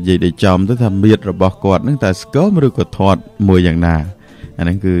និយាយដូចចំទៅថាមៀតរបស់គាត់ហ្នឹងតើស្គមឬក៏ធាត់មួយយ៉ាងណាអាហ្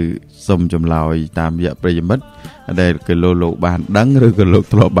នឹងគឺសុំចម្លើយតាមរយៈប្រិយមិត្តដែលគឺលោកបានដឹងឬក៏លោក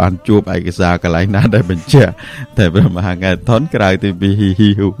ធ្លាប់បានជួបឯកសារកន្លែងណាដែលបញ្ជាក់តែព្រះមហាថ្ងៃថនក្រៅពីពីហ៊ី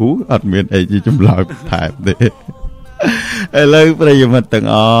ហ៊ូអត់មានអីជាចម្លើយបន្ថែមទេឥឡូវប្រិយមិត្តទាំង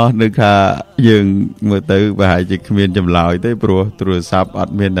អស់นึกថាយើងមើលទៅប្រហែលជាគ្មានចម្លើយទេព្រោះទូរស័ព្ទអ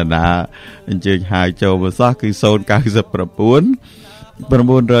ត់មានតាណាអញ្ជើញហៅចូលមកសោះគឺ099 998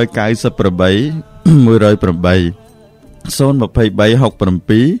 108 023 67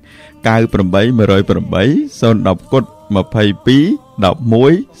 98 108 010 គុត22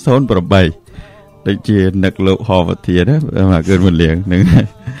 11 08ដូចជានឹកលោកហោវធានណាមកគឺមិនលៀងហ្នឹងហើយ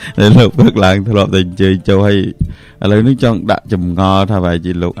លោកព្រឹកឡើងធ្លាប់តែអញ្ជើញចូលហើយឥឡូវនេះចង់ដាក់ចម្ងល់ថាបើ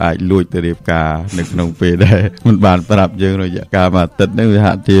ជាលោកអាចលួចទៅរៀបការនៅក្នុងពេលដែរមិនបានប្រាប់យើងរយៈកាលមួយអាទិត្យហ្នឹងវា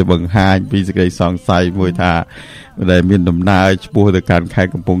ហាក់ជាបង្ហាញពីសេចក្តីសង្ស័យមួយថាដែលមានដំណើរឆ្ពោះទៅកាន់ខេត្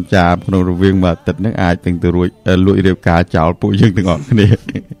តកំពង់ចាមក្នុងរវាងមួយអាទិត្យហ្នឹងអាចទាំងទៅលួចរៀបការចោលពួកយើងទាំងអស់គ្នា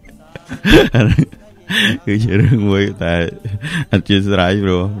គឺជារឿងមួយតែអធិស្ឋានព្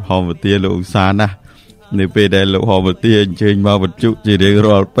រោះហមទាលោកឧស្សាហ៍ណាស់នៅពេលដែលលោកហមទាអញ្ជើញមកបញ្ជុជារៀង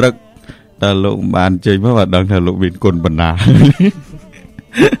រាល់ព្រឹកតែលោកបានអញ្ជើញមកបានដឹងថាលោកមានគុណបណ្ណា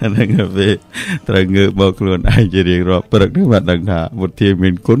ហ្នឹងពេលត្រូវងើបមកខ្លួនឯងជារៀងរាល់ព្រឹកនេះបានដឹងថាវុធាមា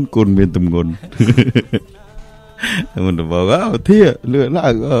នគុណមានទម្ងន់មិនទៅบอกអូធាលឿ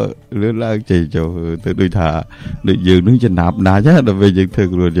នឡើងចេញចូលទៅដូចថាដូចយើងនឹងចំណាប់ណាស់ដល់ពេលយើងធ្វើ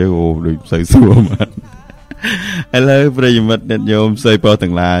ខ្លួនយើងអូដូចផ្សេងស្រួលមកឥឡូវប្រិយមិត្តអ្នកញោមស្រីប្រុស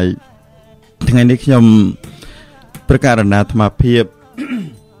ទាំងឡាយថ្ងៃនេះខ្ញុំប្រកាសណាអាត្មាភាព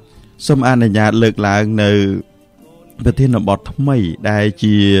សូមអនុញ្ញាតលើកឡើងនៅប្រធានបទថ្មីដែល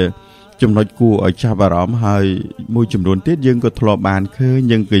ជាចំណុចគួរឲ្យចាប់អារម្មណ៍ហើយមួយចំនួនទៀតយើងក៏ធ្លាប់បានឃើញ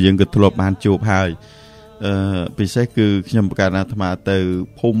យើងក៏ធ្លាប់បានជួបហើយពិសេសគឺខ្ញុំប្រកាសអាត្មាទៅ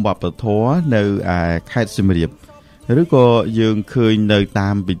ភូមិវប្បធម៌នៅឯខេត្តសៀមរាបឬក៏យើងឃើញនៅតា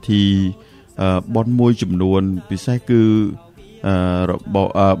មពិធីបុណ្យមួយចំនួនពិសេសគឺ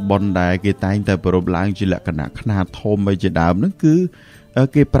បុណ្យដែលគេតែងតែប្រារព្ធឡើងជាលក្ខណៈខ្នាតធំឯជាដើមហ្នឹងគឺ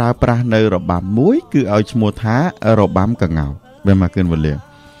គេប្រើប្រាស់នៅរបាំមួយគឺឲ្យឈ្មោះថារបាំកង្កោ ព្រះមហាកិនវលា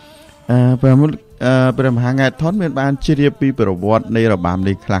ព្រះមហាង៉ែថនមានបានជ្រាបពីប្រវត្តិនៃរបាំ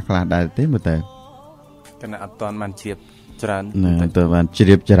នេះខ្លះៗដែរទេមើលទៅគណៈអត់តាន់បានជ្រាបច្រើនតែបានជ្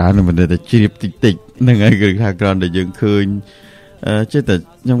រាបច្រើនមិនតែជ្រាបតិចតិចហ្នឹងហើយគឺថាគ្រាន់តែយើងឃើញចេះតែ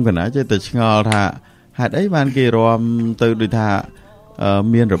ខ្ញុំកណាចេះតែឆ្ងល់ថាហេតុអីបានគេរាំទៅដូចថា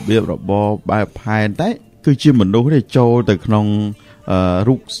មានរបៀបរបបបែបផែនតែគឺជាមនុស្សនេះចូលទៅក្នុង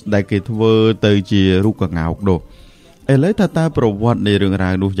រូបដែលគេធ្វើទៅជារូបកង្កោកនោះឥឡូវថាតើប្រវត្តិនៃរឿងរ៉ា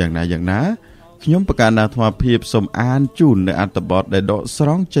វនោះយ៉ាងណាខ្ញុំប្រកាសអាត្មាភាពសូមអានជូននៅអត្ថបទដែលដកស្រ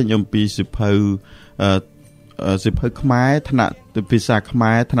ង់ចេញអំពីសិភៅខ្មែរថ្នាក់ភាសាខ្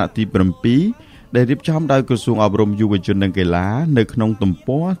មែរថ្នាក់ទី7ដែលរៀបចំដោយក្រសួងអប់រំយុវជននិងកីឡានៅក្នុងទំ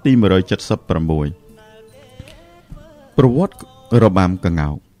ព័រទី176ប្រវត្តិរបាំកង្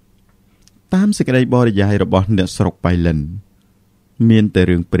កោកតាមសេចក្តីបរិយាយរបស់អ្នកស្រុកបៃលិនមានតែ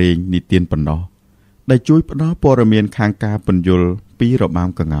រឿងព្រេងនិទានប៉ុណ្ណោះដែលជួយផ្ដល់ព័ត៌មានខាងការពន្យល់ពីរបាំ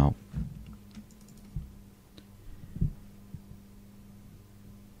កង្កោក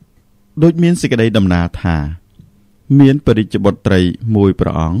ដូចមានសេចក្តីដំណើរថាមានបរិជ្ជបុត្រីមួយព្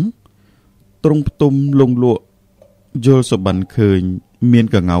រះអង្គទ្រង់ផ្ទុំលងលក់យល់សុបិនឃើញមាន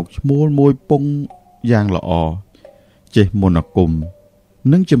កង្កោកឈ្មោលមួយពងយ៉ាងល្អចេះមន្តអាគម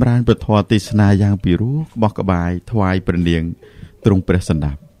និងចម្រើនពធទេសនាយ៉ាងពីរោះក្បោះក្បាយថ្វាយព្រះនាងទ្រង់ព្រះសណ្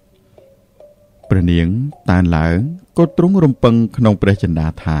ដាប់ព្រះនាងតានឡើងក៏ទ្រង់រំពឹងក្នុងព្រះចិន្តា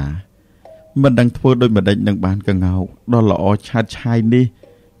ថាមិនដឹងធ្វើដូចម្ដេចនឹងបានកង្កោកដ៏ល្អឆាតឆាយនេះ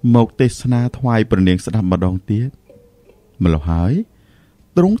មកទេសនាថ្វាយព្រះនាងស្ដាប់ម្ដងទៀតម្ល៉េះហើយ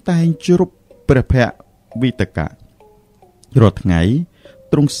ទ្រង់តែងជ្រប់ព្រះភ័ក្ត្រវិតកៈរាល់ថ្ងៃ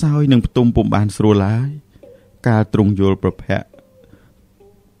ទ្រង់សោយនឹងផ្ទុំពុំបានស្រួលឡើយកាលទ្រង់យល់ព្រះភ័ក្ត្រ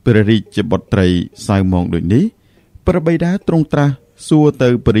ព្រះរាជបុត្រីសៅម៉ងដូចនេះព្រះបិតាទ្រង់ត្រាស់សួរទៅ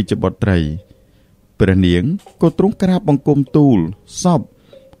ព្រះរាជបុត្រីព្រះនាងក៏ទ្រង់ក្រាបបង្គំទូលសព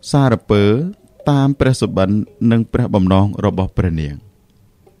សារពើតាមព្រះសុបិននិងព្រះបំណងរបស់ព្រះនាង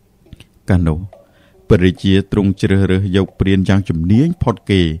កាលនោះព្រះរាជាទ្រង់ជ្រើសរើសយកព្រានយ៉ាងជំនាញផុត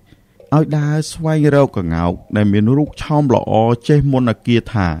គេឲ្យដើរស្វែងរកកង្កោកដែលមានរូបឆោមល្អចេះមន្តអាគា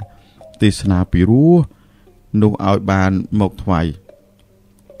ថាទេសនាពីរោះនោះឲ្យបានមកថ្វាយ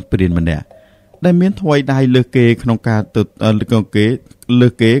ព្រានម្នាក់ដែលមានថ្វាយដៃលើសគេក្នុងការលើ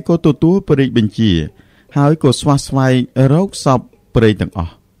សគេក៏ទទួលព្រះរាជបញ្ជាហើយក៏ស្វះស្វែងរកសពព្រៃទាំងអ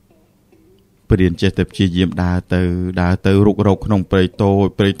ស់ព្រានចេះតែព្យាយាមដើរទៅរុករកក្នុងព្រៃតូច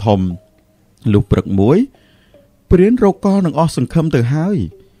ព្រៃធំលុះព្រឹកមួយព្រានរកកនឹងអស់សង្ឃឹមទៅហើយ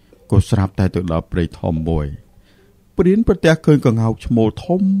ក៏ស្រាប់តែទៅដល់ព្រៃធំមួយព្រានប្រទះឃើញកង្កោកឈ្មោល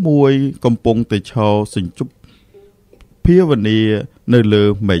ធំមួយកំពុងតែឈរសេចជប់ភាវនានៅលើ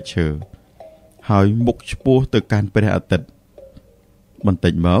មែកឈើហើយមុខឆ្ពោះទៅកាន់ព្រះអាទិត្យបន្តិ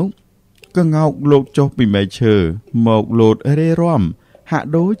ចមកកង្កោកលោកចុះពីមែកឈើមកលោតរេរាំហាក់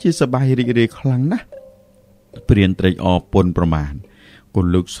ដូចជាសប្បាយរីករាយខ្លាំងណាស់ព្រានត្រេកអរពន់ប្រមាណក៏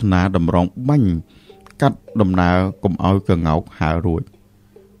លើកស្នាតម្រង់បាញ់កាត់ដំណើរកុំឲ្យកង្កោកហើររួច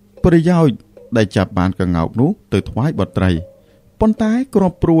ប្រយោជន៍ដែលចាប់បានកង្កោកនោះទៅថ្វាយបុត្រីប៉ុន្តែគ្រា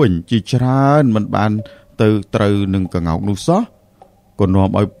ប់ព្រួញជាច្រើនមិនបានទៅត្រូវនឹងកង្កោកនោះសោះក៏នាំ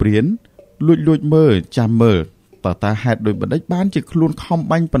ឲ្យព្រានលួចមើលចាំមើលតើហេតុដោយបណ្ដេចបានជាខ្លួនខំ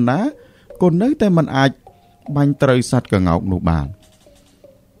បាញ់ប៉ុណ្ណាក៏នៅតែមិនអាចបាញ់ត្រូវសត្វកង្កោកនោះបាន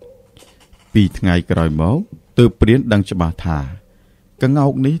2ថ្ងៃក្រោយមកទើបព្រានដឹងច្បាស់ថាកង្កោ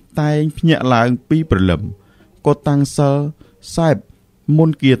កនេះតែងភ្ញាក់ឡើងពីព្រលឹមក៏តាំងសិលសែបមុន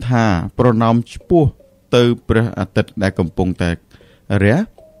គាថាប្រណម្យឆ្ពោះទៅព្រះអាទិត្យដែលកំពុងតែរះ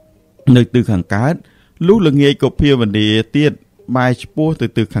នៅទិសខាងកើតលុះល្ងាចក៏ភាវនាទៀតបែរឆ្ពោះទៅ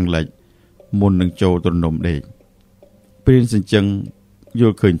ទិសខាងលិចមុននឹងចូលទ្រនំដេកព្រានសញ្ជឹងយ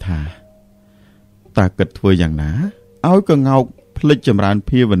ល់ឃើញថាតើគិតធ្វើយ៉ាងណាឲ្យកង្កោកភ្លេចចម្រើន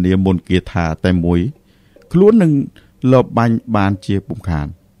ភាវនាមុនគាថាតែមួយខ្លួននឹងលបបាញ់បានជាពុំខាន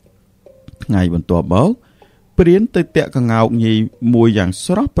ថ្ងៃបន្ទាប់មកព្រានទៅតាក់កង្កោកញីមួយយ៉ាង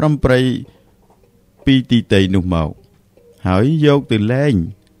ស្រស់ប្រំប្រៃពីទីតីនោះមកហើយយកទៅលែង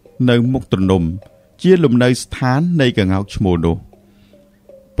នៅមុខទ្រនំជាលំនៅស្ថាននៃកង្កោកឈ្មោលនោះ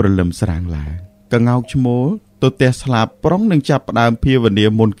ព្រលឹមស្រាងឡើងកង្កោកឈ្មោលទៅទះស្លាបប្រុងនឹងចាប់ផ្ដើមភាវនា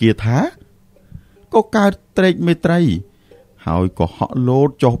មុនគាថាក៏កើតត្រេកមេត្រីហើយក៏ហក់លោត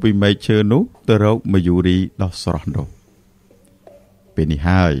ចុះពីមែកឈើនោះទៅរកមយូរីដ៏ស្រស់នោះពេលនេះ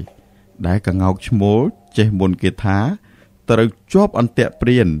ហើយដែលកង្កោកឈ្មោលចេះមុនគាថាត្រូវជាប់អន្ទាក់ព្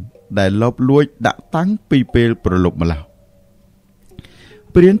រានដែលលបលួចដាក់តាំងពីពេលប្រលប់ម្ល៉េះ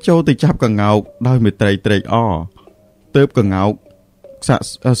ព្រានចូលទៅចាប់កង្កោកដោយមេត្រីត្រេកអរទើបកង្កោកសាក់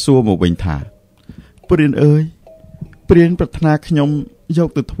សួរមកវិញថាព្រានអើយព្រានប្រាថ្នាខ្ញុំយក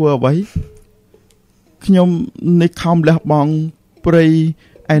ទៅធ្វើអ្វី ខ្ញុំនេះខំលះបង់ព្រៃ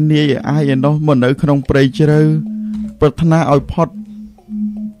ឯនាយអាយឯនោះមកនៅក្នុងព្រៃជ្រៅប្រាថ្នាឲ្យផុត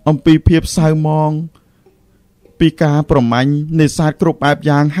អំពីភាពសៅមងពីការប្រមាញ់នេសាទគ្រប់បែប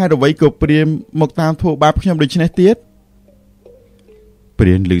យ៉ាងហេតុអ្វីក៏ព្រាមមកតាមធ្វើបាបខ្ញុំដូច្នេះទៀតព្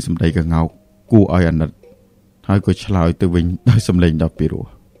រានឮសម្ដីកងោកគួរឲ្យអាណិតហើយក៏ឆ្លើយទៅវិញដោយសំឡេងដ៏ពីរោះ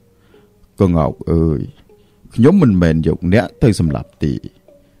កងោកអើយខ្ញុំមិនមែនយកអ្នកទៅសម្លាប់ទេ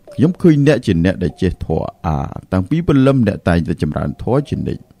ខ្ញុំឃើញអ្នកជាអ្នកដែលចេះធម៌តាំងពីព្រលឹមអ្នកតែងតែចម្រើនធម៌ជា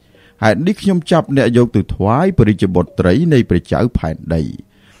និច្ចហេតុនេះខ្ញុំចាប់អ្នកយកទៅថ្វាយព្រះរាជបុត្រីនៃព្រះចៅផែនដី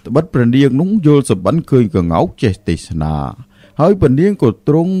ត្បិតព្រះនាងនោះយល់សម្បិនឃើញកងោកចេះទេសនាហើយព្រះនាងក៏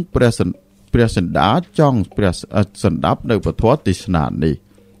ទ្រង់ព្រះសន្តាចង់ព្រះសន្តាប់នៅពធទេសនានេះ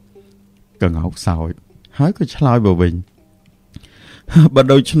កងោកសោចហើយក៏ឆ្លើយមកវិញបើ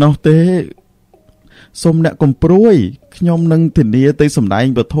ដូច្នោះទេសូមអ្នកកំព្រួយខ្ញុំនឹងធានាទៅសម្ដែង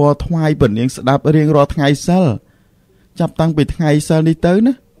ពធថ្វាយព្រះនាងស្ដាប់រៀងរាល់ថ្ងៃសិលចាប់តាំងពីថ្ងៃសិលនេះទៅ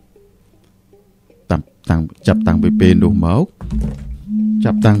ណាចាប់តាំងពីពេលនោះមក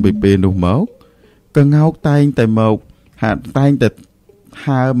កងោកតែងតែមកតែងតែ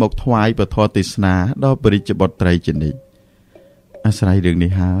ហើមកថ្វាយពធទេសនាដល់ព្រះរាជបុត្រីជានិច្ចអាស្រ័យរឿង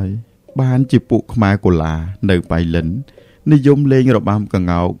នេះហើយបានជាពួកខ្មែរកូឡានៅបៃលិននិយមលេងរបាំក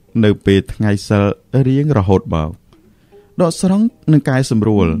ងោកនៅពេលថ្ងៃសិលរៀងរហូតមកដកស្រង់នឹងកែសម្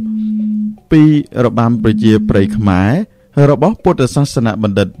រួលពីរបាំប្រជាប្រិយខ្មែររបស់ពុទ្ធសាសនប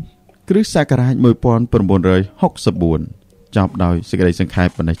ណ្ឌិតគ្រិស្តសករាជ1964ចប់ដោយសេចក្តីសង្ខេប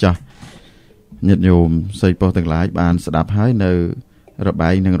ប៉ុណ្ណេះចុះញាតិញោមសិស្សប៉ុស្តិ៍ទាំងឡាយបានស្ដាប់ហើយនៅរបែ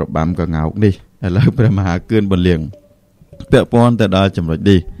ងនិងរបាំកងោកនេះឥឡូវព្រះមហាគឿនបន្លៀងពាក់ព័ន្ធទៅដល់ចំណុច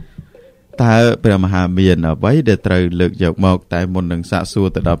នេះតើព្រះមហាមានអ្វីដែលត្រូវលើកយកមកតែមុននឹងសាកសួរ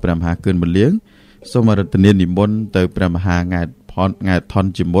ទៅដល់ព្រះមហាគឿនបន្លៀងសូមរតនានិមន្តទៅព្រះមហាង៉ែតថន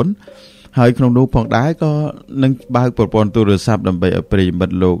ជាមុនហើយក្នុងនោះផងដែរក៏នឹងបើកប្រព័ន្ធទូរស័ព្ទដើម្បីឲ្យប្រិយមិ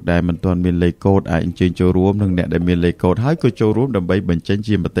ត្តលោកដែលមិនទាន់មានលេខកូដអាចអញ្ជើញចូលរួមនិងអ្នកដែលមានលេខកូដហើយក៏ចូលរួមដើម្បីបញ្ចេញ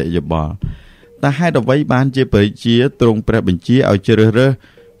ជាមតិយោបល់តែហេតុអ្វីបានជាបរិជាទ្រង់ព្រះបញ្ជាឲ្យជ្រើសរើស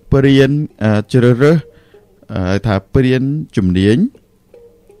ព្រានជំនាញ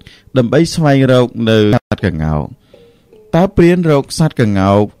ដើម្បីស្វែងរកនៅសត្វកង្កោកតើព្រានរកសត្វកង្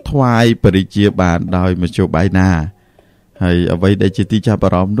កោកថ្វាយបរិជាបានដោយមធ្យោបាយណាហើយអ្វីដែលជាទីចាប់អា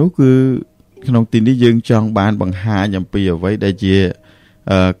រម្មណ៍នោះគឺក្នុងទីនេះយើងចង់បានបង្ហាញអំពីអ្វីដែលជា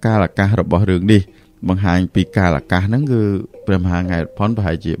កាលអាកាសរបស់រឿងនេះបង្ហាញពីកាលអាកាសហ្នឹងគឺព្រះមហាង៉ែតផុនប្រ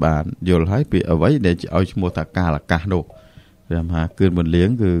ហែលជាបានយល់ហើយពីអ្វីដែលជាឲ្យឈ្មោះថាកាលអាកាសនោះព្រះមហាគឿនបន្លៀង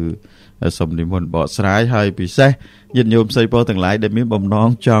គឺសូមនិមន្តបកស្រាយហើយពិសេសញាតិញោមសិស្សប៉ុស្តិ៍ទាំងឡាយដែលមានបំណង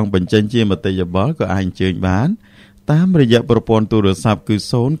ចង់បញ្ចេញជាមតិយោបល់ក៏អាចអញ្ជើញបានតាមរយៈប្រព័ន្ធទូរស័ព្ទគឺ099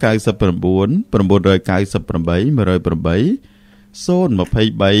 998 108 023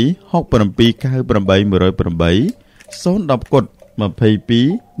 6798108 010គុត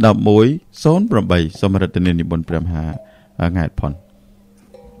22 11 08សូមរតនានិមន្តព្រះមហាង៉ែតផុន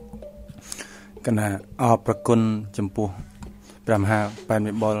គណៈអរប្រគុណចំពោះព្រះមហាបែន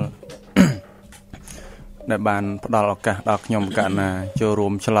វិបុលដែលបានផ្ដល់ឱកាសដល់ខ្ញុំកណ្ណាចូលរួ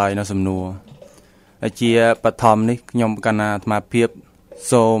មឆ្លើយនៅសំណួរហើយជាបឋមនេះខ្ញុំកណ្ណាអាត្មាភាព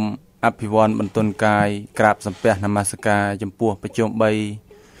សូមអភិវណ្ណបន្ទន់កាយក្រាបសំពះនមស្ការចំពោះប្រជុំ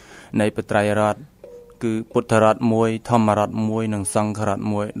3នៃបត្រៃរដ្ឋគឺពុទ្ធរដ្ឋ1ធម្មរដ្ឋ1និងសង្ឃរដ្ឋ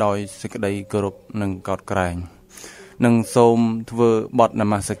1ដោយសេចក្តីគោរពនិងកោតក្រែងនិងសូមធ្វើបទន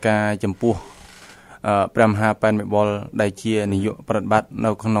មស្ការចំពោះព្រះមហាបែនវិបុលដែលជានាយកប្រតិបត្តិនៅ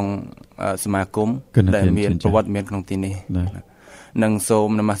ក្នុងសមាគមដែលមានប្រវត្តិមានក្នុងទីនេះនិងសូម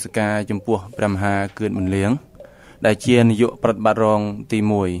នមស្ការចំពោះព្រះមហាគឿនបន្លៀងដែលជានាយកប្រតិបត្តិរងទី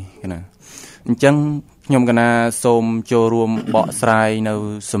1ណាអញ្ចឹងខ្ញុំកណាសូមចូលរួមបកស្រាយនៅ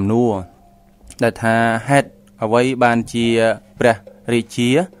សំណួរដែលថាហេតុអ្វីបានជាព្រះរាជា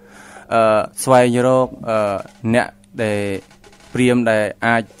ស្វែងរកអ្នកដែលព្រាហ្មណ៍ដែល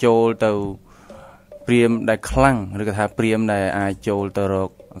អាចចូលទៅព្រាហ្មណ៍ដែលខ្លាំងឬក៏ថាព្រាហ្មណ៍ដែលអាចចូលទៅរក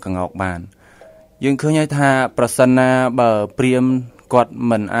កង្កោកបានយើងឃើញហើយថាប្រសិនណាបើព្រាហ្មណ៍គាត់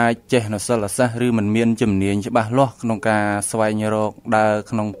មិនអាចចេះនៅសិលសាស្ត្រឬមិនមានជំនាញច្បាស់លាស់ក្នុងការស្វែងរកដើរ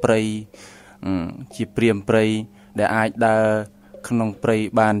ក្នុងព្រៃជាព្រាហ្មណ៍ព្រៃដែលអាចដើរក្នុងព្រៃ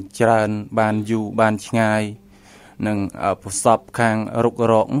បានច្រើនបានយូរបានឆ្ងាយនិងប្រសពខាងរុក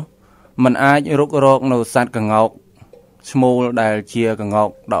រកមិនអាចរុករកនៅសត្វកង្កោកឈ្មោលដែលជាកង្កោក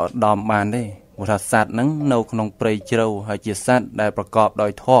ដកដំបានទេព្រោះថាសត្វហ្នឹងនៅក្នុងព្រៃជ្រៅហើយជាសត្វដែលប្រកបដោ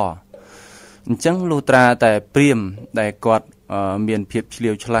យធម៌អញ្ចឹងលុះត្រាតែព្រាហ្មណ៍ដែលគាត់មានភាពឆ្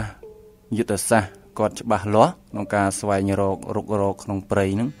លៀវឆ្លាស់យុទ្ធសាស្ត្រគាត់ច្បាស់លាស់ក្នុងការស្វែងរករុករកក្នុងព្រៃ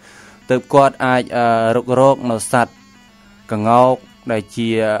ហ្នឹងទើបគាត់អាចរុករកនៅសត្វកង្កោកដែលជា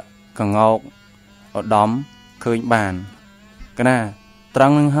កង្កោក ឧត្តមឃើញបានកណាត្រ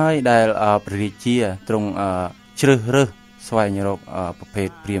ង់នឹងហើយដែលព្រះរាជាទ្រង់ជ្រើសរើសស្វែងរកប្រភេទ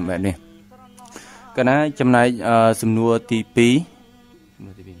ព្រាហ្មណ៍បែបនេះកណាចំណែកសំណួរទី2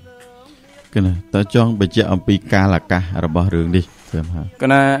កណាតើចង់បញ្ជាក់អំពីកាលអាកាសរបស់រឿងនេះព្រមហើយក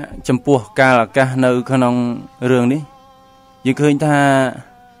ណាចំពោះកាលអាកាសនៅក្នុងរឿងនេះយើងឃើញថា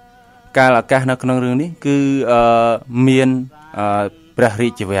កាលអាកាសនៅក្នុងរឿងនេះគឺមានព្រះរា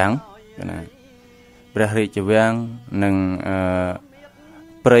ជវាំងណាព្រះរាជវាំងនិង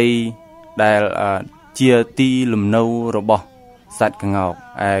ព្រៃដែលជាទីលំនៅរបស់សត្វក្ងោក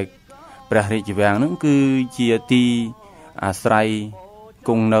ឯព្រះរាជវាំងហ្នឹងគឺជាទីអាស្រ័យគ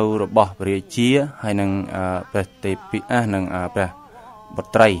ង់នៅរបស់ព្រះរាជាហើយនិងព្រះទេពនិងព្រះបុ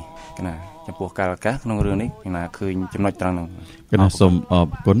ត្រីណាចំពោះកាលអាកាសក្នុងរឿងនេះណាឃើញចំណុចត្រង់ហ្នឹងគណៈសូមអរ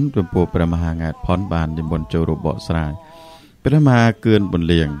គុណចំពោះព្រះមហាង៉ាតផនបាននិមន្តចូលរបបស្រាយព្រះមហាគឿនបន្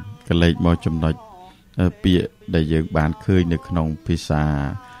លៀងកលេចមកចំណុចពាក្យដែលយើងបានឃើញនៅក្នុងភាសា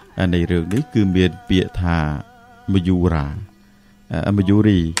នៃរឿងនេះគឺមានពាក្យថាមយូរាមយូ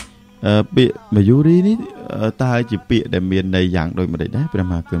រីពាក្យមយូរីនេះតើជាពាក្យដែលមានន័យយ៉ាងដូចម្តេចដែរព្រះ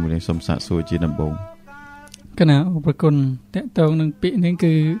មហាគឿនបន្លៀងសូមសាកសួរជាដំបូងគណៈអរគុណតកតងនឹងពាក្យនេះ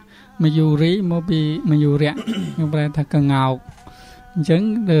គឺមយូរីមកពីមយូរៈខ្ញុំប្រែថាកងោកអញ្ចឹង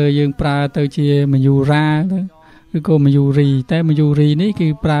យើងប្រើទៅជាមយូរាឬក៏មយូរីតែមយូរីនេះគឺ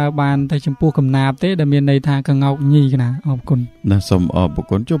ប្រើបានតែចំពោះកំណាព្យទេដែលមានន័យថាកងោកញីគណៈអរគុណណាសូមអរ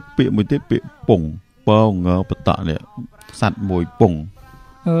គុណចុះពាក្យមួយទៀតពាក្យពងពងបតៈនេះសัตว์មួយពង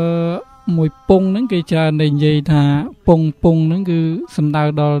មួយពងហ្នឹងគេច្រើនតែនិយាយថាពងហ្នឹងគឺសំដៅ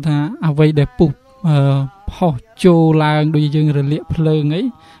ដល់ថាអ្វីដែលពុះផុសចូលឡើងដូចយើងរលាកភ្លើងអី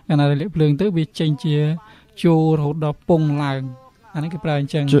កាលណារលាកភ្លើងទៅវាចេញជាចូលរហូតដល់ពងឡើងអានេះគេប្រើអ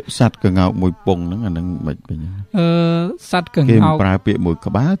ញ្ចឹងសត្វកងោកមួយពងហ្នឹងអាហ្នឹងមិនវិញសត្វកងោកគេប្រើពាក្យមួយ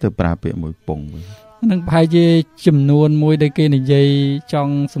ក្បាលទៅប្រើពាក្យមួយពងវិញហ្នឹងប្រហែលជាចំនួនមួយដែលគេនិយាយច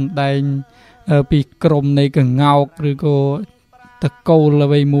ង់សម្ដែងពីក្រុមនៃកងោកឬក៏តកូល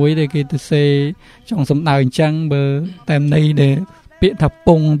អ្វីមួយដែលគេទៅសេចង់សម្ដៅអញ្ចឹងបើតែន័យដែលពាក្យថាព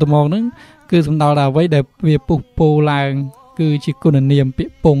ងទៅមកហ្នឹងគឺសំដៅដល់អ្វីដែលវាពុះពោឡើងគឺជាគុណនាមពា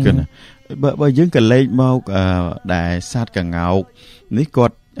ក្យពងបើយើងក៏លេខមកដែលសត្វកងោកនេះគា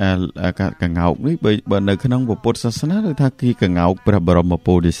ត់កងោកនេះបើនៅក្នុងពុទ្ធសាសនាគឺថាគីកងោកព្រះបរម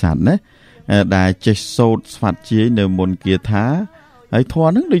ពុទ្ធិសត្វណាដែលចេះសូត្រស្វាត់ជាយនៅមុនគាថាហើយធម៌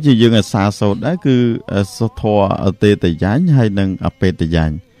ហ្នឹងដូចជាយើងអាសាសូត្រដែរគឺសុធម៌អតេតយាញហើយនិងអបេតយា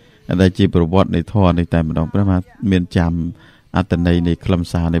ញដែលជាប្រវត្តិនៃធម៌នេះតែម្ដងព្រះមានចាំអត្តន័យនៃខ្លឹម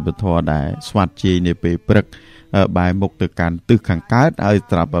សារនៃពធដែលស្វាត់ជាយនៅពេលព្រឹកបែរមុខទៅកាន់ទិសខាងកើតឲ្យ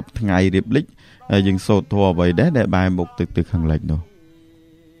ត្រាប់ថ្ងៃរៀបលិចយើងសូត្រធម៌អ្វីដែរដែលបែរមុខទៅទិសខាងលិចនោះ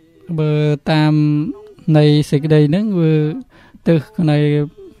បើតាមនៃសេចក្តីហ្នឹងវាទិសនៃ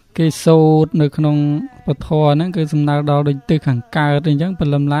គេសូត្រនៅក្នុងពធហ្នឹងគឺសំដៅដល់ដូចទិសខាងកើតអញ្ចឹងព្រ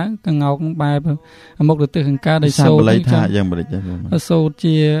លឹមឡើងកងោកបែបមុខទៅទិសខាងកើតដោយសូត្រថាយ៉ាងម៉េចដែរសូត្រ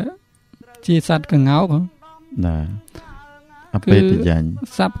ជាសត្វកងោកណាអបេតយាញ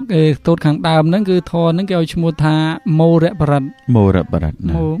ស័ព្ទគេទូតខាងដើមហ្នឹងគឺធរហ្នឹងគេឲ្យឈ្មោះថាមោរៈបរិទ្ធមោរៈបរិទ្ធ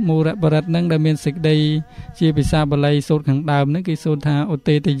មោរៈបរិទ្ធហ្នឹងដែលមានសេចក្តីជាភាសាបាលីសូត្រខាងដើមហ្នឹងគេសូត្រថាឧ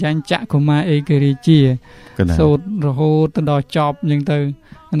ទេតយាញចក្រមាអេករិជាសូត្ររហូតទៅដល់ចប់អញ្ចឹងទៅ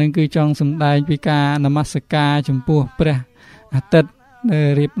អាហ្នឹងគឺចង់សម្ដែងពីការនមស្ការចំពោះព្រះអាទិត្យដែល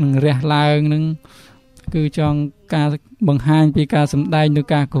រៀបនឹងរះឡើងហ្នឹងគឺចង់ការបង្ហាញពីការសម្ដែងនៅ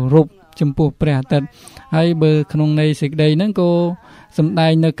ការគោរពចំពោះព្រះអាទិត្យហើយបើក្នុងន័យសេចក្តីហ្នឹងក៏សម្ដែ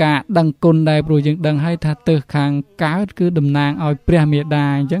ងនៅការដឹងគុណដែរព្រោះយើងដឹងហើយថាទិសខាងកើតគឺតំណាងឲ្យព្រះមេដា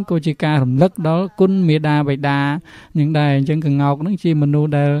អញ្ចឹងក៏ជាការរំលឹកដល់គុណមេដាបិតានឹងដែរអញ្ចឹងកងោកហ្នឹងជាមនុស្ស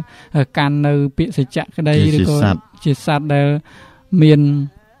ដែលកាន់នៅពាក្យសច្ចៈក្តីឬក៏ជាសត្វដែលមាន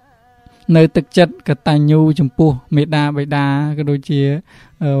នៅទឹកចិត្តកតញ្ញូចំពោះមេដាបិតាក៏ដូចជា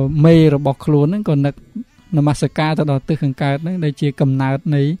មេរបស់ខ្លួនហ្នឹងក៏នឹកនមស្ការទៅដល់ទិសខាងកើតហ្នឹងដែលជាកំណើត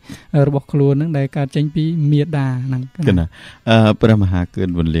នៃរបស់ខ្លួនហ្នឹងដែលកើតចេញពីមេដាហ្នឹងគឺណាព្រះមហាគឿន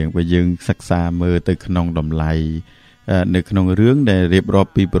វន្លៀងបើយើងសិក្សាមើលទៅក្នុងតម្លៃនៅក្នុងរឿងដែលរៀបរា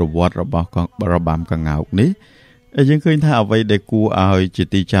ប់ពីប្រវត្តិរបស់របាំកងោកនេះយើងឃើញថាអ្វីដែលគួរឲ្យជា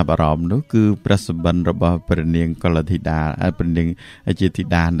ទីចាប់អារម្មណ៍នោះគឺព្រះសម្បិនរបស់ព្រះនាងកលធីតាព្រះនាងជាធី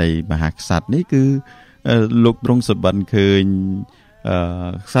តានៃមហាក្សត្រនេះគឺលោកទ្រង់សម្បិនឃើញ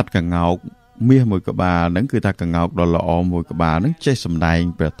សត្វកងោកមាសមួយក្បាលហ្នឹងគឺថាកងោកដ៏ល្អមួយក្បាលហ្នឹងចេះសម្ដែង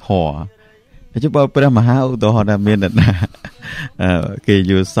ព្រះធម៌ហើយចុះបើព្រះមហាឧទាហរណ៍ថាមានអ្នកណាគេ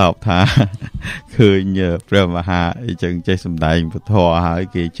យល់សោកថាឃើញព្រះមហាអញ្ចឹងចេះសម្ដែងព្រះធម៌ហើយ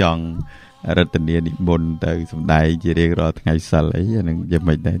គេចង់រតនានិមន្តទៅសម្ដែងជារៀងរាល់ថ្ងៃសិលអីអានឹងយ៉ាង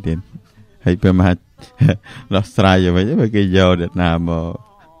ម៉េចដែរទៀតហើយព្រះមហាដោះស្រាយយ៉ាងម៉េចបើគេយកអ្នកណាម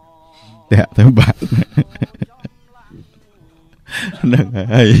ក តាក់ទៅបាត់ហ្នឹង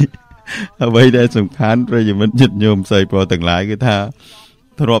ហើយអ្វីដែលសំខាន់ប្រិយមិត្តចិត្តញោមស្អីព្រោះទាំងឡាយគឺថា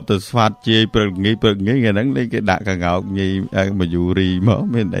ធ្លាប់ទៅស្វាតជាយព្រឹកងាយហ្នឹងគេដាក់កងោកញីមកយូរីមក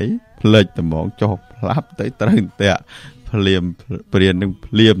មានអីផ្លេចត្មងចុះផ្លាប់ទៅត្រូវតាក់ភ្លាមព្រាននឹង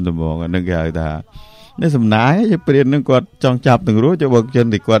ភ្លាមត្មងអាហ្នឹងគេហៅថានេះសំណាយព្រាននឹងគាត់ចង់ចាប់ទាំងរស់ចុះបើចិន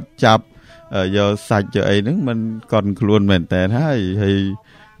ទីគាត់ចាប់យកសាច់យកអីហ្នឹងมันកត់ខ្លួនមែនតើហើយ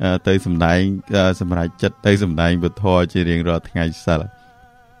ទៅសំដែងសម្រាប់ចិត្តទៅសំដែងពធជារៀងរាល់ថ្ងៃសិល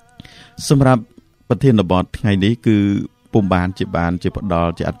សម្រាប់ប្រធានបទថ្ងៃនេះគឺពុំបានជាផ្ដ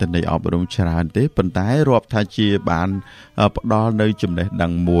ល់ជាអត្ថន័យអប់រំច្រើនទេប៉ុន្តែរាប់ថាជាបានផ្ដល់នៅចំណេះដឹ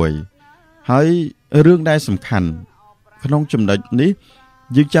ងមួយហើយរឿងដែលសំខាន់ក្នុងចំណុចនេះ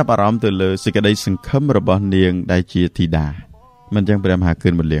យើងចាប់អារម្មណ៍ទៅលើសេចក្តីសង្ឃឹមរបស់នាងដែលជាធីតាមិនចឹងព្រះមហាគុ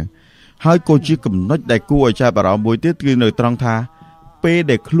ណម្លៀងហើយក៏ជាចំណុចដែលគួរឲ្យចាប់អារម្មណ៍មួយទៀតគឺនៅត្រង់ថាពេល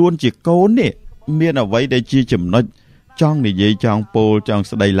ដែលខ្លួនជាកូននេះមានអ្វីដែលជាចំណុចចង់និយាយចង់ពោលចង់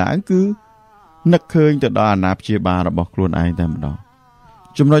ស្ដីឡើងគឺនឹកឃើញទៅដល់អាណាព្យាបាលរបស់ខ្លួនឯងតែម្ដង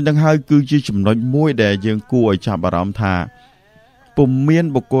ចំណុចហ្នឹងហើយគឺជាចំណុចមួយដែលយើងគួរឲ្យចាប់អារម្មណ៍ថាពុំមាន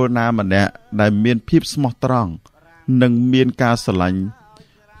បុគ្គលណាម្នាក់ដែលមានភាពស្មោះត្រង់និងមានការស្រឡាញ់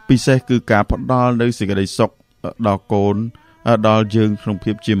ពិសេសគឺការផ្ដល់នៅសេចក្តីសុខដល់កូនដល់យើងក្នុង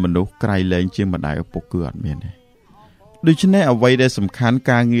ភាពជាមនុស្សក្រៃលែងជាម្ដាយឪពុកគឺអត់មានទេដូច្នេះអ្វីដែលសំខាន់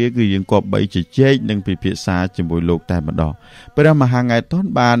ការងារគឺយើងគប្បីជជែកនិងពិភាក្សាជាមួយលោកតែម្ដងព្រះមហាថ្ងៃតន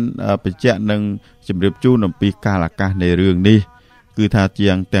បានបញ្ជាក់នឹងជម្រាបជូនអំពីកាលអាកាសនៃរឿងនេះគឺថា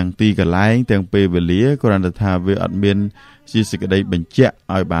ទាំងទីកន្លែងទាំងពេលវេលាគ្រាន់តែថាវាអត់មានជាសេចក្តីបញ្ជាក់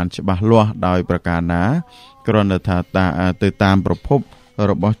ឲ្យបានច្បាស់លាស់ដោយប្រការណាគ្រាន់តែថាទៅតាមប្រភព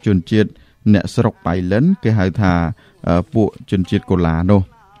របស់ជនជាតិអ្នកស្រុកបៃលិនគេហៅថាពួកជនជាតិកូឡានោះ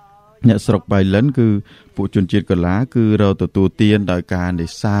អ្នកស្រុកបៃលិនគឺពួកជនជាតិកូឡាគឺរកទទួលទានដោយការនេ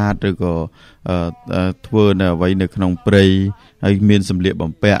សាទឬក៏ធ្វើនៅអ្វីនៅក្នុងព្រៃហើយមានសម្លៀក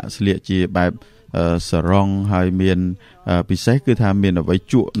បំពាក់ស្លៀកជាបែបសរងហើយមានពិសេសគឺថាមានអ្វី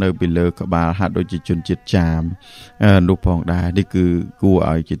ជក់នៅពីលើក្បាលហាក់ដូចជាជនជាតិចាមនោះផងដែរនេះគឺគួរ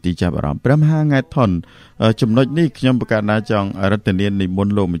ឲ្យជាទីចាប់អារម្មណ៍ព្រះមហាថ្ងៃថនចំណុចនេះខ្ញុំប្រកាសថាចង់រតនានិមន្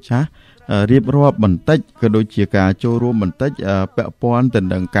តលោកម្ចាស់រៀបរាប់បន្តិចក៏ដូចជាការចូលរួមបន្តិចពាក់ព័ន្ធទៅ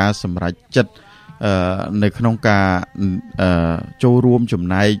នឹងការសម្រេចចិត្តនៅក្នុងការចូលរួមចំ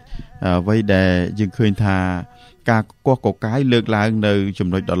ណែកអ្វីដែលយើងឃើញថាការកោះកកាយលើកឡើងនៅចំ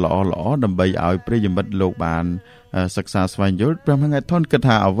ណុចដ៏ល្អដើម្បីឲ្យប្រិយមិត្តលោកបានសិក្សាស្វែងយល់ព្រះមហាថនគិត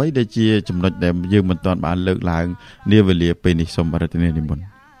ថាអ្វីដែលជាចំណុចដែលយើងមិនទាន់បានលើកឡើងនាវេលាពេលនេះសូមរតនានិមន្ត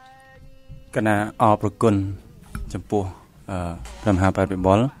គណៈអរព្រគុណចំពោះព្រះមហាបរិប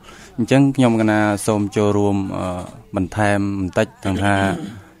លអញ្ចឹងខ្ញុំគណៈសូមចូលរួមបន្ថែមបន្តិចទាំងថា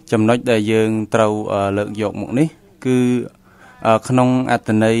ចំណុចដែលយើងត្រូវលើកយកមកនេះគឺក្នុងអត្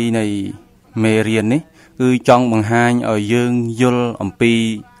ថន័យនៃមេរៀននេះគឺចង់បង្ហាញឲ្យយើងយល់អំពី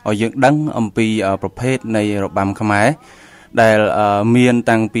ឲ្យយើងដឹងអំពីប្រភេទនៃរបាំខ្មែរដែលមាន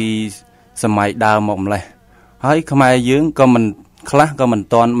តាំងពីសម័យដើមមកម្លេះហើយខ្មែរយើងក៏មិនខ្លះក៏មិន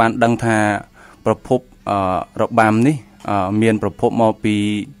ទាន់បានដឹងថាប្រភពរបាំនេះមានប្រភពមកពី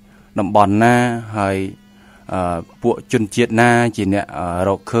តំបន់ណាហើយពួកជនជាតិណាជាអ្នករ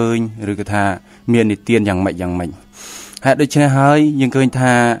កឃើញឬក៏ថាមាននិទានយ៉ាងម៉េចហេតុដូច្នេះហើយយើងឃើញ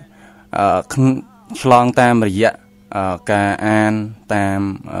ថាឆ្លងតាមរយៈការអានតាម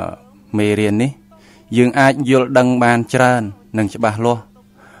មេរៀននេះយើងអាចយល់ដឹងបានច្រើននិងច្បាស់លាស់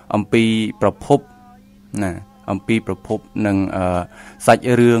អំពីប្រភពណាអំពីប្រភពនិងសាច់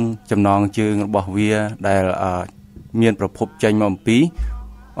រឿងចំណងជើងរបស់វាដែលមានប្រភពចេញមកអំពី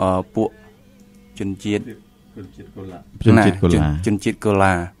ពួកជនជាតិកូ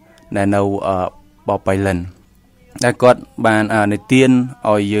ឡាដែលនៅបបៃលិនដែលគាត់បាននិទាន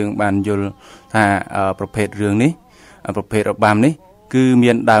ឲ្យយើងបានយល់ថាប្រភេទរឿងនេះប្រភេទរបាំនេះគឺ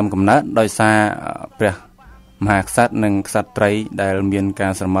មានដើមកំណើតដោយសារព្រះមហាក្សត្រនិងក្សត្រីដែលមានកា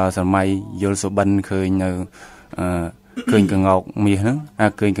រស្រមើស្រមៃយល់សុបិនឃើញនៅឃើញកងោកមាសហ្នឹង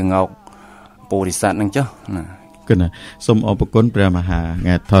ឃើញកងោកពោធិសត្វហ្នឹងចុះណាគណៈសូមអរគុណព្រះមហាថ្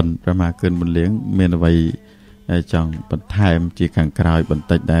ងៃថនព្រះមហាគុណមុនលៀងមានអ្វីចង់បន្ថែមជាខាងក្រោយបន្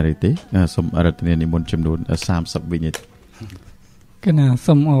តិចដែរទេសូមអរតនានិមន្តចំនួន30វិនាទីគណៈ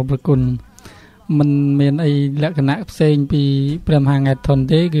សូមអរគុណមិនមានអីលក្ខណៈផ្សេងពីព្រះមហាថ្ងៃថន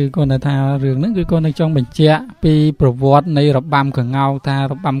ទេគឺគាត់ថារឿងហ្នឹងគឺគាត់នឹងចង់បញ្ជាក់ពីប្រវត្តិនៃរបាំកងោកថា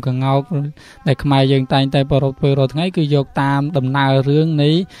របាំកងោកដែលខ្មែរយើងតែងតែប្រពៃរាល់ថ្ងៃគឺយកតាមដំណើររឿងនៃ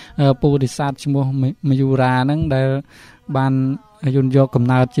ពោធិសត្វឈ្មោះមយូរាហ្នឹងដែលបាន យន្តយកកំ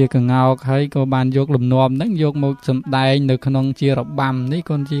ណើតជាកងោកហើយក៏បានយកលំនាំហ្នឹងយកមកសម្ដែងនៅក្នុងជារបាំនេះ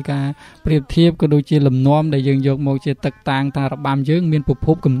ក៏ជាការប្រៀបធៀបក៏ដូចជាលំនាំដែលយើងយកមកជាទឹកតាំងតារបាំយើងមានប្រភ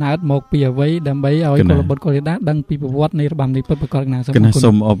ពកំណើតមកពីអ្វីដើម្បីឲ្យកុលបុត្រកុលធីតាដឹងពីប្រវត្តិនៃរបាំនេះពិតប្រាកដណាសូ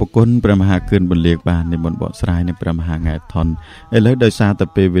មអរគុណព្រះមហាគុណបន្លាកបាននិមន្តបកស្រាយនៃព្រះមហាង៉ែថនឥឡូវដោយសារតែ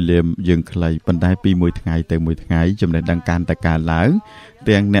ពេលវេលាយើងខ្លីប៉ុន្តែពីមួយថ្ងៃទៅមួយថ្ងៃចំណេះដឹងកាន់តែកើនឡើង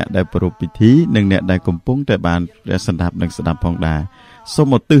ទាំងអ្នកដែលប្រពៃពិធីនិងអ្នកដែលកំពុងតែបានស្ដាប់និងស្ដាប់ផងដែរសូ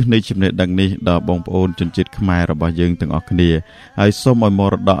មឧទ្ទិសនៃចំណេះដឹងនេះដល់បងប្អូនជនជាតិខ្មែររបស់យើងទាំងអស់គ្នាហើយសូមឲ្យម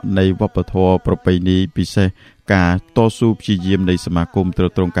រតកនៃវប្បធម៌ប្រពៃណីពិសេសការតស៊ូព្យាយាមនៃសមាគមទ្រ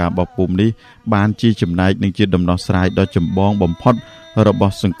ទ្រង់ការបោះពុម្ពនេះបានជាចំណែកនិងជាដំណោះស្រាយដ៏ចម្បងបំផុតរប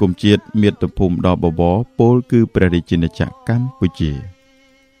ស់សង្គមជាតិមាតុភូមិដ៏បវរពោលគឺព្រះរាជាណាចក្រកម្ពុជា